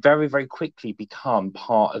very, very quickly become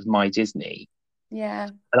part of my Disney. Yeah.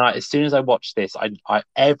 And as soon as I watched this,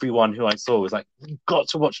 everyone who I saw was like, "You've got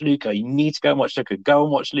to watch Luca. You need to go and watch Luca. Go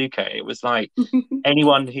and watch Luca." It was like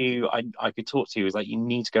anyone who I could talk to was like, "You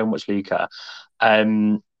need to go and watch Luca."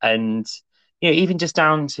 And even just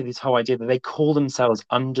down to this whole idea that they call themselves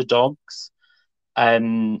underdogs.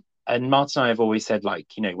 And Martin and I have always said, like,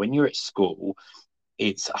 when you're at school,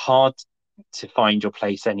 it's hard to find your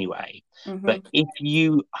place anyway. Mm-hmm. But if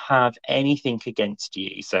you have anything against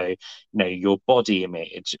you, so your body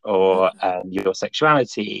image or your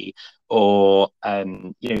sexuality or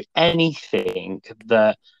anything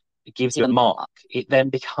that gives you a mark, it then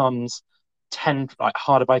becomes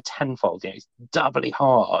harder by tenfold. It's doubly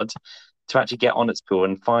hard to actually get on at school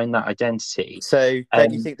and find that identity. So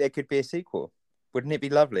don't you think there could be a sequel? Wouldn't it be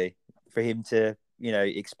lovely for him to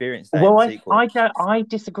experience that? Well, I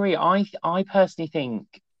disagree. I personally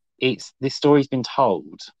think this story's been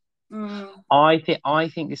told. I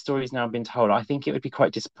think this story's now been told. I think it would be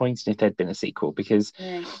quite disappointing if there'd been a sequel because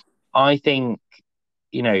I think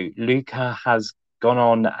Luca has gone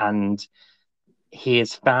on and he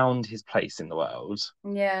has found his place in the world.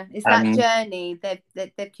 Yeah, it's that journey.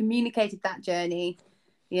 They've communicated that journey,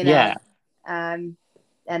 Yeah.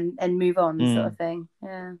 And move on, sort of thing.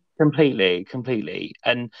 Yeah. Completely.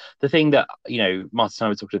 And the thing that Martin and I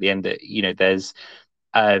were talking at the end, that there's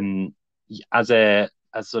as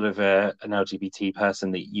sort of an LGBT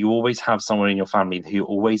person, that you always have someone in your family who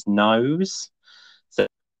always knows. So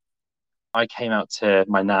I came out to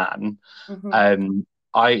my nan.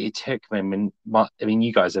 It took me.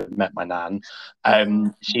 You guys have met my nan.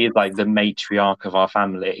 She is like the matriarch of our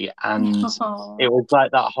family, and it was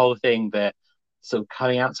like that whole thing that sort of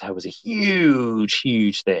coming out to her was a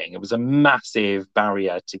huge thing. It was a massive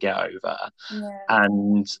barrier to get over. Yeah.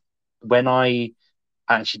 And when I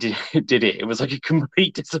actually did it was like a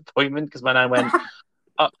complete disappointment because my nan went,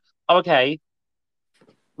 "Oh, okay,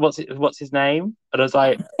 what's his name?" And I was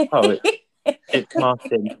like, "Oh, it's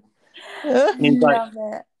Martin." He was like,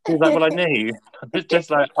 "Well, I knew." I was just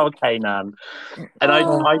like, "Okay, Nan." And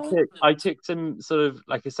I took some sort of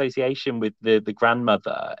like association with the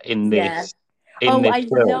grandmother in this. I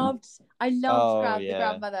loved the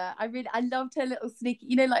grandmother. I loved her little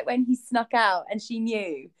sneaky, like when he snuck out and she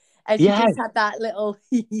knew, and she just had that little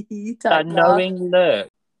that knowing look.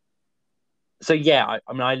 So yeah,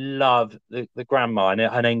 I love the grandma, and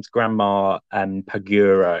her name's Grandma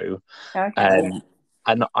Paguro. Okay.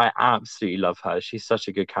 And I absolutely love her. She's such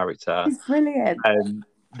a good character. She's brilliant.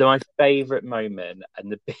 My favourite moment, and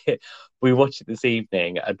the bit we watched it this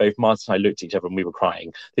evening, and both Martin and I looked at each other and we were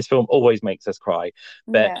crying. This film always makes us cry.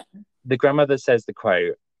 But the grandmother says the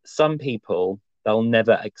quote, "Some people, they'll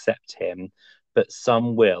never accept him, but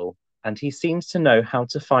some will. And he seems to know how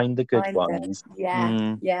to find the good ones."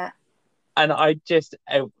 Yeah. And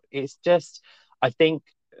it's just, I think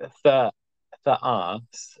for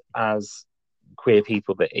us as queer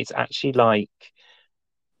people, that it's actually like,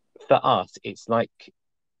 for us, it's like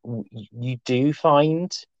eventually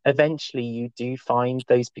you do find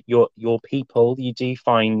those your people, you do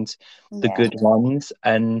find the good ones.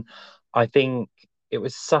 And I think it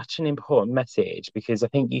was such an important message, because I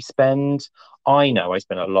think I know I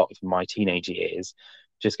spent a lot of my teenage years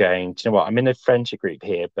just going, do you know what, I'm in a friendship group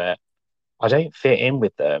here, but I don't fit in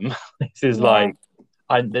with them. This is Yeah. like,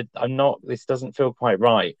 I'm not, this doesn't feel quite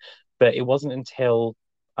right. But it wasn't until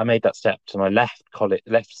I made that step and I left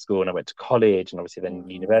school and I went to college and obviously then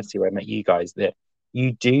university, where I met you guys, that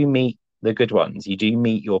you do meet the good ones, you do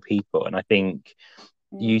meet your people. And I think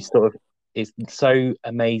you sort of, it's so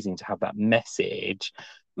amazing to have that message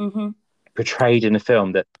portrayed in a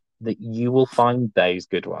film, that you will find those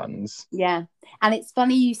good ones. Yeah. And it's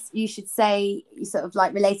funny you should say, you sort of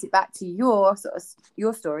like relate it back to your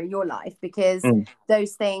story, your life, because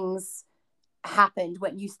those things happened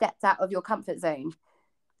when you stepped out of your comfort zone,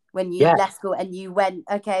 when you left school and you went,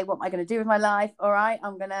 okay, what am I going to do with my life? All right,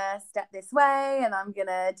 I'm going to step this way and I'm going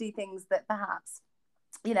to do things that perhaps,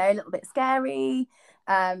 you know, a little bit scary.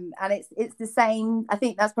 And it's the same. I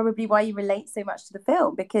think that's probably why you relate so much to the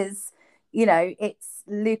film, because, you know, it's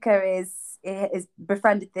Luca is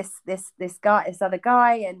befriended this other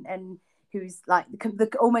guy, and who's like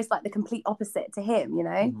almost like the complete opposite to him, you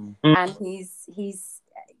know. And he's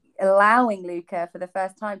allowing Luca for the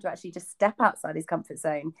first time to actually just step outside his comfort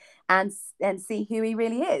zone and see who he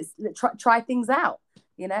really is, try things out,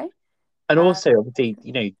 you know. And also, obviously,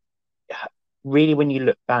 you know, really when you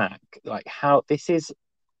look back, like how this is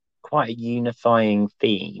quite a unifying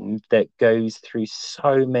theme that goes through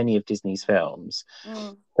so many of Disney's films.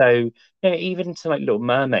 So, you know, even to like Little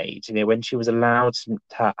Mermaid, you know, when she was allowed to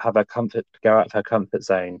have her go out of her comfort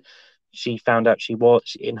zone, she found out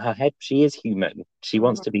in her head, she is human. She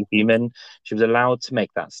wants to be human. She was allowed to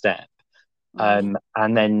make that step. And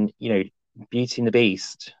then, you know, Beauty and the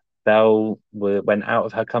Beast, Belle went out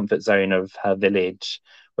of her comfort zone of her village,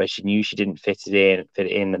 where she knew she didn't fit it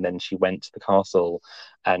in, and then she went to the castle,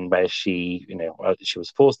 and where she, you know, she was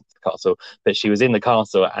forced into the castle, but she was in the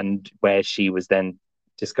castle, and where she was then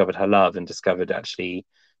discovered her love and discovered actually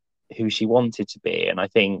who she wanted to be. And I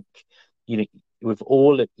think, you know, with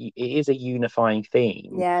it is a unifying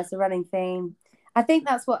theme. Yeah, it's a running theme. I think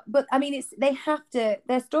that's what, but I mean,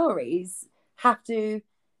 their stories have to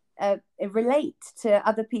relate to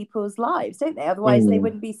other people's lives, don't they? Otherwise they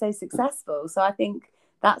wouldn't be so successful. So I think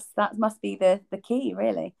that must be the key,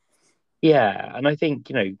 really. Yeah. And I think,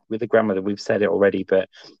 you know, with the grandmother, we've said it already, but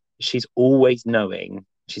she's always knowing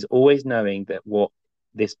that what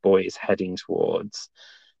this boy is heading towards,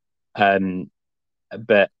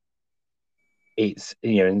 but it's,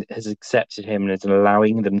 you know, has accepted him and is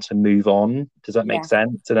allowing them to move on. Does that make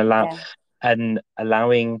sense? And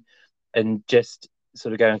allowing, and just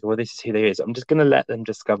sort of going, well, this is who they is. I'm just going to let them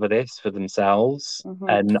discover this for themselves,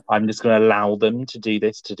 and I'm just going to allow them to do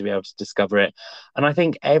this, to be able to discover it. And I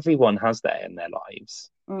think everyone has that in their lives.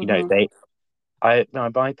 You know,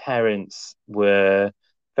 my parents were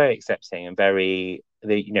very accepting and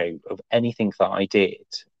you know, of anything that I did.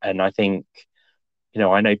 And I think, you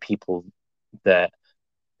know, I know people that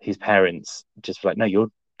his parents just were like, no,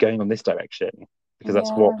 you're going on this direction because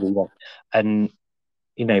that's what we want. And,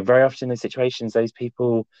 you know, very often in those situations, those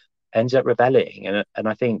people ended up rebelling. And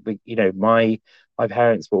I think, you know, my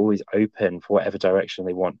parents were always open for whatever direction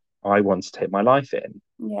I want to take my life in.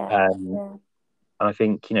 And I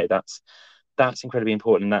think, you know, that's incredibly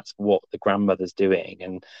important, and that's what the grandmother's doing.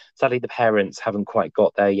 And sadly, the parents haven't quite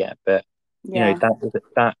got there yet. But you know,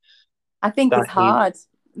 that I think it's hard.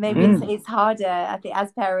 Maybe it's harder, I think,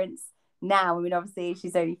 as parents now. I mean, obviously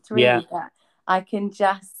she's only 3, but I can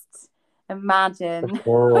just imagine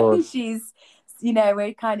when she's, you know,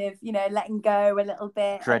 we're kind of, you know, letting go a little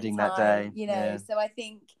bit, dreading that day, you know. So I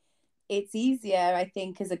think it's easier, I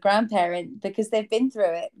think, as a grandparent, because they've been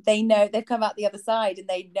through it. They know, they've come out the other side and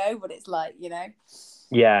they know what it's like, you know.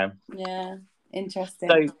 Yeah Interesting.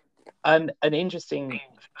 So an interesting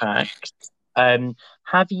fact,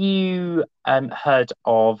 have you heard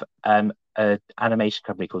of an animation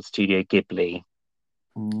company called Studio Ghibli?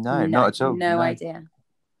 No, not at all. No idea.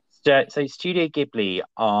 So Studio Ghibli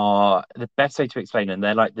are, the best way to explain them,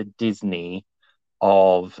 they're like the Disney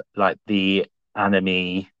of like the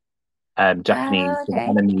anime, Japanese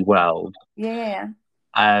anime world.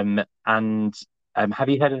 And have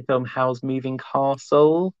you heard of the film Howl's Moving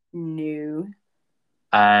Castle? No.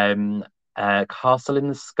 Castle in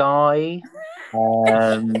the Sky.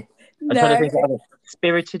 I'm trying to think of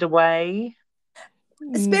Spirited Away.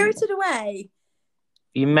 Spirited Away.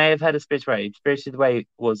 You may have heard of Spirited Away. Spirited Away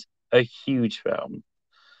was a huge film.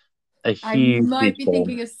 I might be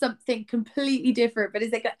thinking of something completely different, but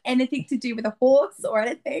is it got anything to do with a horse or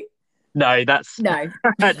anything? No, that's no.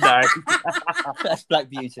 No. That's Black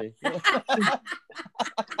Beauty.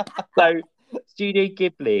 Studio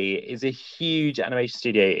Ghibli is a huge animation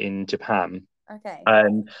studio in Japan. Okay.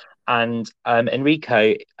 And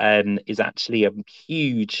Enrico is actually a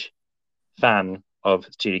huge fan of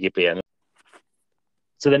Studio Ghibli. And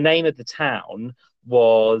so the name of the town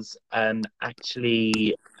was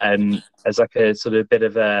actually as like a sort of bit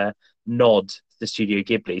of a nod to the Studio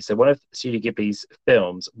Ghibli. So one of Studio Ghibli's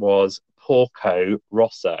films was Porco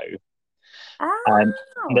Rosso. And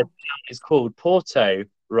the Oh, town is called Porto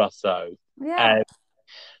Rosso. yeah.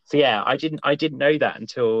 So yeah, I didn't know that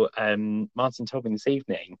until Martin told me this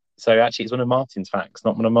evening. So actually, it's one of Martin's facts,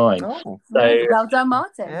 not one of mine. Oh, So Well done,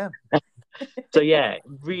 Martin. yeah. so yeah,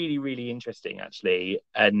 really really interesting actually,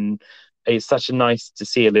 and it's such a nice to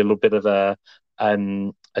see a little bit of a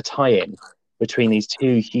tie-in between these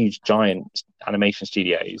two huge giant animation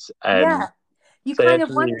studios. Yeah. You So kind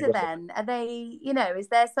that's of really wonder then, are they, is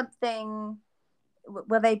there something,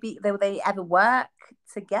 will they ever work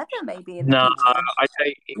together maybe in the no, future? I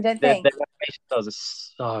don't. You don't Their think? animation styles are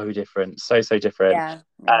so different, so different. Yeah,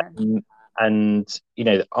 yeah. And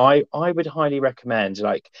I would highly recommend,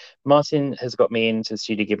 like, Martin has got me into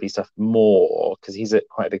Studio Ghibli stuff more because he's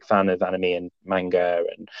quite a big fan of anime and manga,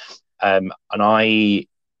 and I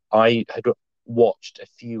had watched a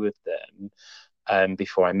few of them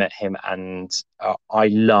before I met him, and I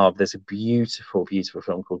love. There's a beautiful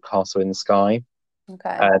film called Castle in the Sky.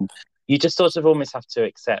 Okay. You just sort of almost have to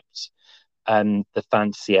accept the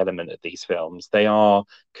fantasy element of these films. They are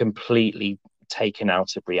completely taken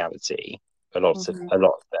out of reality, a lot of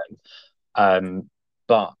them.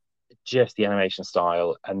 But just the animation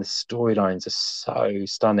style and the storylines are so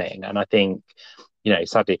stunning. And I think,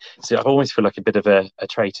 sadly, so I always feel like a bit of a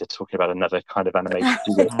traitor talking about another kind of animation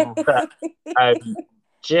studio. But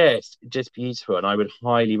just beautiful, and I would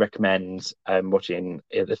highly recommend watching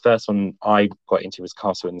it. The first one I got into was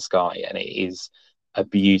Castle in the Sky, and it is a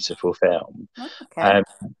beautiful film. Okay.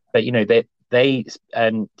 But Studio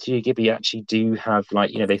Ghibli actually do have,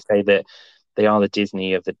 like, they say that they are the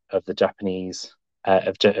Disney of the Japanese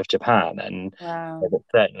of Japan, and Wow. that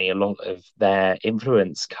certainly a lot of their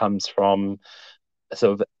influence comes from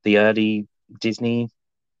sort of the early Disney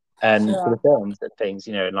sort of films and things,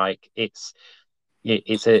 like it's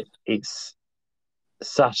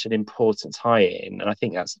such an important tie-in, and I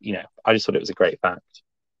think that's, I just thought it was a great fact.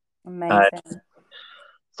 Amazing.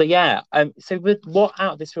 So yeah, so with what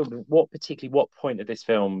out of this film, what point of this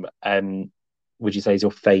film would you say is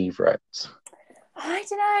your favourite? I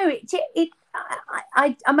don't know.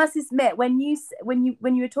 I must admit, when you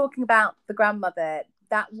were talking about the grandmother,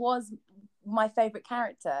 that was my favorite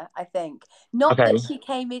character. I think not Okay. that she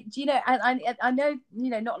came in. Do you know? And I know,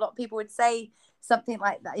 not a lot of people would say something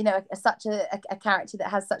like that. Such a character that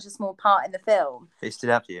has such a small part in the film. It stood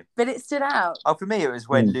out to you. But it stood out. Oh, for me, it was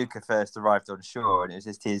when Luca first arrived on shore, and it was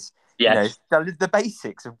just his, the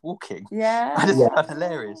basics of walking. Yeah. I just found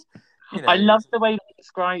hilarious. I love the way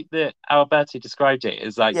that Alberto described it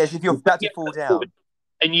as like, if you're about to fall down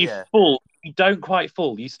and you fall, you don't quite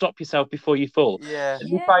fall. You stop yourself before you fall. Yeah.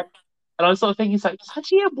 And I was sort of thinking, it's like,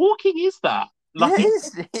 actually, walking is that? Like,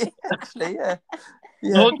 it is. Actually, yeah.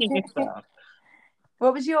 Walking is that.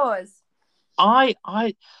 What was yours? I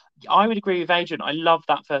would agree with Adrian. I love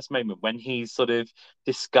that first moment when he's sort of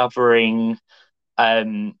discovering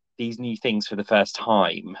these new things for the first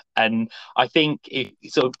time, and I think it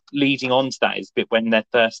sort of leading on to that is a bit when they're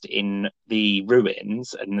first in the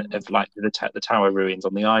ruins and of like the tower ruins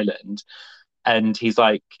on the island, and he's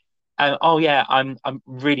like, oh yeah, I'm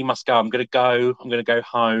really must go. I'm gonna go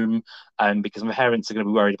home, because my parents are gonna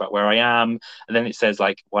be worried about where I am. And then it says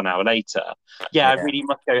like 1 hour later, I really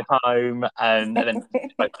must go home. And then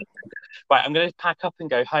like, right, I'm gonna pack up and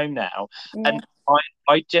go home now. Yeah. And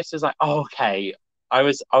I just was like, oh, okay. I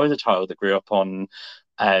was a child that grew up on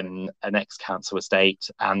an ex-council estate,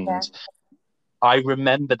 and I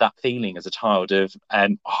remember that feeling as a child of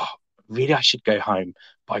really I should go home,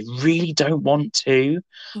 but I really don't want to.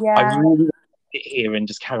 Yeah. I really want to sit here and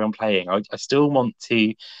just carry on playing. I still want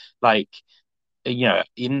to, like,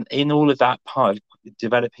 in all of that part of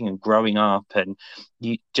developing and growing up, and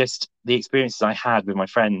the experiences I had with my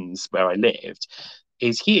friends where I lived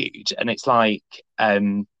is huge. And it's like,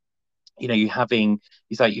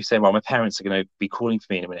 it's like you say, well, my parents are going to be calling for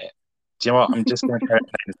me in a minute. Do you know what? I'm just going to play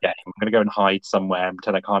this game. I'm going to go and hide somewhere and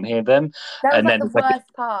pretend I can't hear them. That was and like then the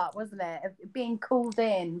worst part, wasn't it? Of being called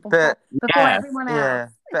in before everyone else. Yeah,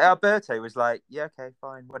 but Alberto was like, yeah, okay,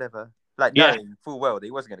 fine, whatever. Like, knowing full well that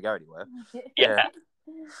he wasn't going to go anywhere.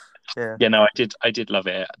 Yeah, no, I did love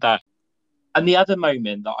it. That. And the other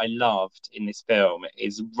moment that I loved in this film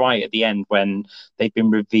is right at the end when they've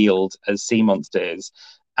been revealed as sea monsters,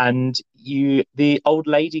 and the old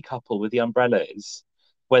lady couple with the umbrellas,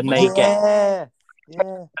 when they get Yeah.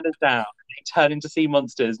 umbrellas down, they turn into sea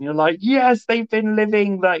monsters, and you're like, yes, they've been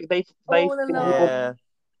living like they've All been able to Yeah.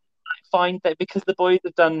 find that, because the boys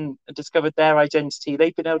have discovered their identity.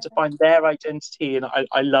 They've been able to find their identity, and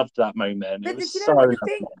I loved that moment. It But was did you so know what the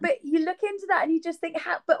lovely. thing? But you look into that and you just think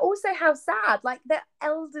how, but also how sad. Like they're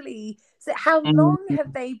elderly. So how long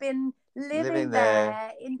have they been living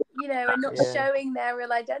there in, you know, and not showing their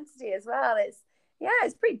real identity as well?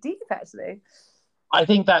 It's pretty deep actually. I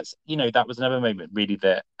think that's, that was another moment really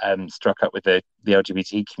that struck up with the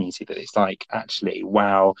LGBT community, that it's like, actually,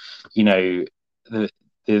 wow, the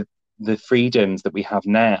the the freedoms that we have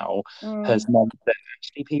now has meant that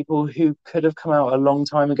actually people who could have come out a long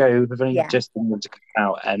time ago have only just been able to come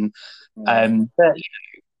out, and but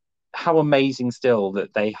how amazing still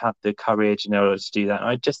that they had the courage in order to do that. And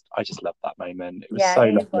I just love that moment. It was so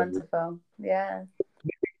it lovely. is wonderful. Yeah.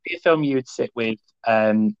 Be a film you would sit with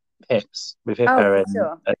Pips, with Pippa, for and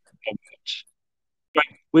sure.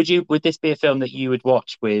 Would this be a film that you would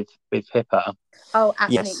watch with Pippa? Oh,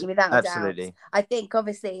 absolutely, Yes, without absolutely. a doubt. I think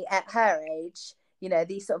obviously at her age,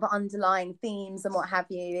 these sort of underlying themes and what have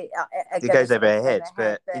you, it goes over her head,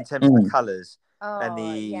 but in terms of the colours and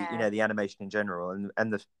the animation in general,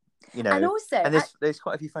 and the and also, and there's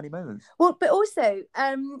quite a few funny moments. Well, but also,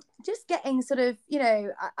 just getting sort of,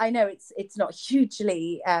 I know it's not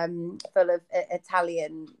hugely full of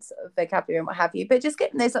Italian sort of vocabulary and what have you, but just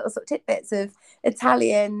getting those sort of tidbits of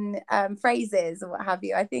Italian phrases and what have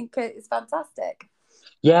you, I think it's fantastic.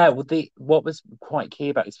 Yeah, well, what was quite key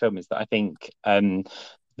about this film is that I think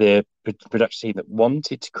the production team that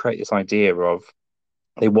wanted to create this idea of,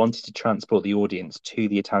 they wanted to transport the audience to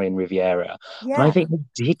the Italian Riviera, and I think they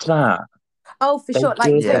did that. Oh, for sure.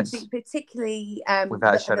 Like, totally, particularly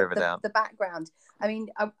without a shadow of a doubt. The background. I mean,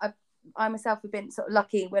 I myself have been sort of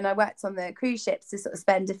lucky when I worked on the cruise ships to sort of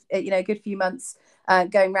spend a good few months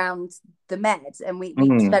going around the Med, and we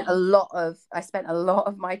spent I spent a lot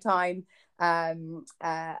of my time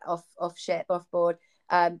off ship, off board,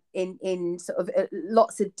 in sort of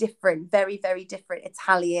lots of different, very, very different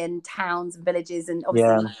Italian towns and villages, and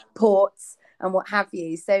obviously ports and what have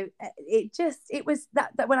you. So it was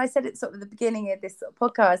that when I said it sort of at the beginning of this sort of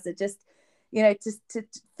podcast, it just, just to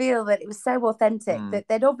feel that it was so authentic, that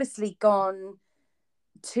they'd obviously gone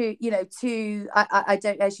to, I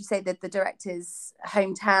don't know, as you say, that the director's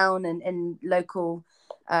hometown and local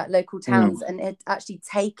towns, and had actually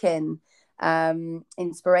taken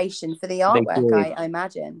inspiration for the artwork, I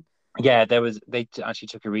imagine. Yeah, they actually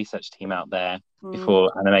took a research team out there before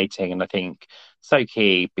animating, and I think so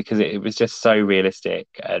key, because it was just so realistic,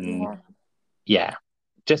 and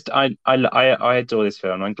just I adore this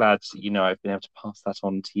film. I'm glad I've been able to pass that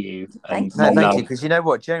on to you. Thank you, because you know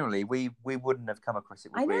what, generally we wouldn't have come across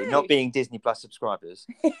it, would we? Not being Disney Plus subscribers,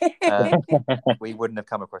 we wouldn't have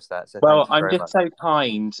come across that. So well, I'm just so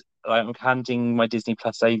kind. I'm handing my Disney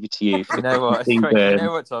Plus over to you. You know what? You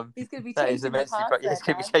know what, Tom? He's going to be changing the password. He's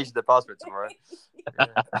going to be changing the password tomorrow.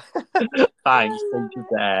 Thanks.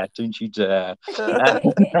 Don't you dare.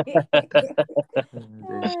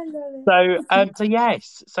 So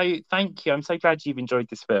yes. So thank you. I'm so glad you've enjoyed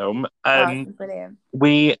this film. Brilliant.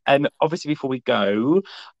 We obviously, before we go,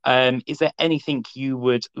 is there anything you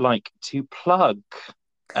would like to plug?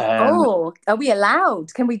 Are we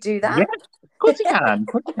allowed? Can we do that? Yeah, of course you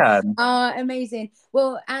can. Amazing.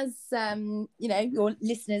 Well, as your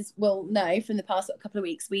listeners will know from the past couple of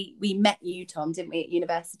weeks, we met you, Tom, didn't we, at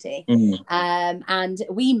university? And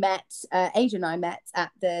we met, Adrian and I met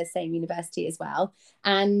at the same university as well,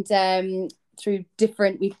 and through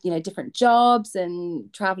different jobs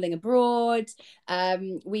and traveling abroad,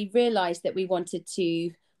 we realized that we wanted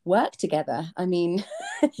to work together. I mean,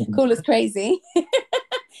 call us crazy.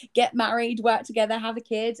 Get married, work together, have a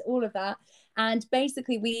kid, all of that. And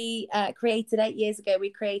basically we created 8 years ago, we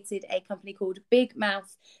created a company called Big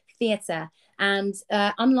Mouth Theatre. And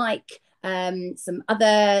unlike some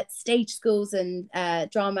other stage schools and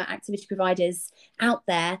drama activity providers out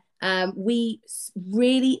there, we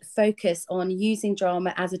really focus on using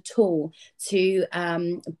drama as a tool to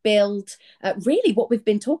build really what we've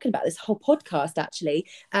been talking about this whole podcast, actually,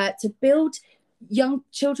 to build young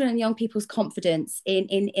children and young people's confidence in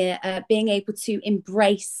being able to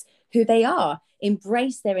embrace who they are,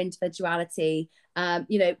 embrace their individuality,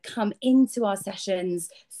 come into our sessions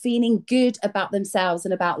feeling good about themselves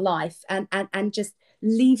and about life, and just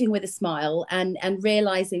leaving with a smile, and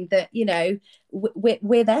realizing that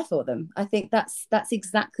we're there for them. I think that's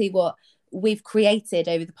exactly what we've created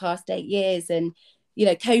over the past 8 years. And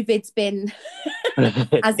COVID's been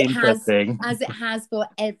as it has for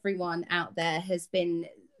everyone out there, has been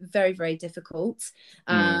very, very difficult.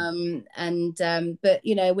 But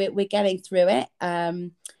you know, we're getting through it.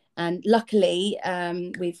 And luckily,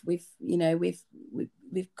 we've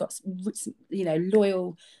got you know,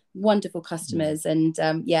 loyal, wonderful customers, and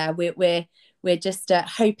we're just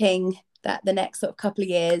hoping that the next sort of couple of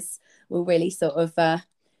years will really sort of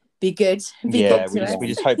be good. We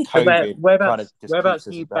just hope COVID whereabouts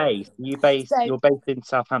are you based? You're based in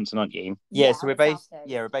Southampton, aren't you? Yeah, so we're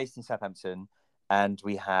based in Southampton, and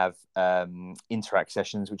we have Interact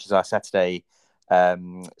Sessions, which is our Saturday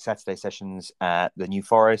sessions at the New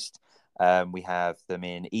Forest. We have them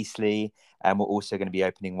in Eastleigh, and we're also going to be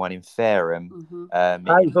opening one in Fareham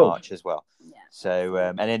in March as well. Yeah. So,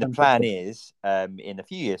 and then the plan is, in a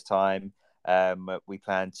few years' time, we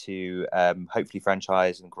plan to hopefully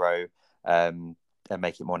franchise and grow and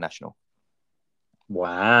make it more national.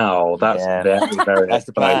 Wow, that's very that's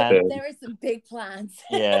the plan. There are some big plans.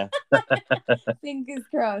 Yeah. Fingers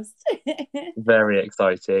crossed. Very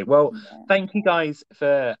exciting. Well, thank you guys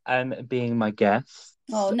for being my guests.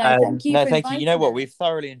 Oh no, thank you. Thank you. You know what? We've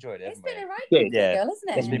thoroughly enjoyed it. It's been a right good girl, isn't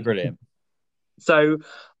it? It's been brilliant. So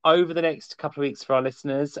over the next couple of weeks for our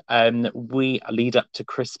listeners, we lead up to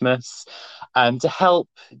Christmas, to help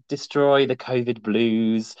destroy the COVID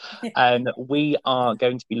blues. We are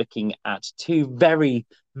going to be looking at 2 very,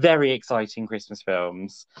 very exciting Christmas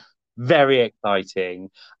films. Very exciting.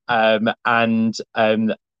 I'm going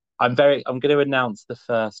to announce the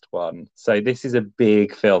first one. So this is a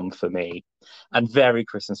big film for me and very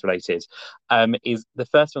Christmas related. Is the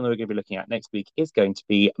first one that we're going to be looking at next week is going to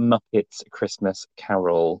be Muppets Christmas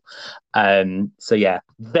Carol. So yeah,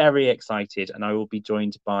 very excited, and I will be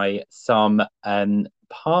joined by some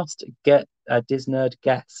past Disnerd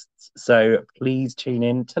guests. So please tune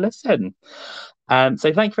in to listen. So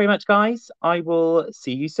thank you very much, guys. I will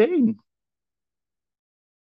see you soon.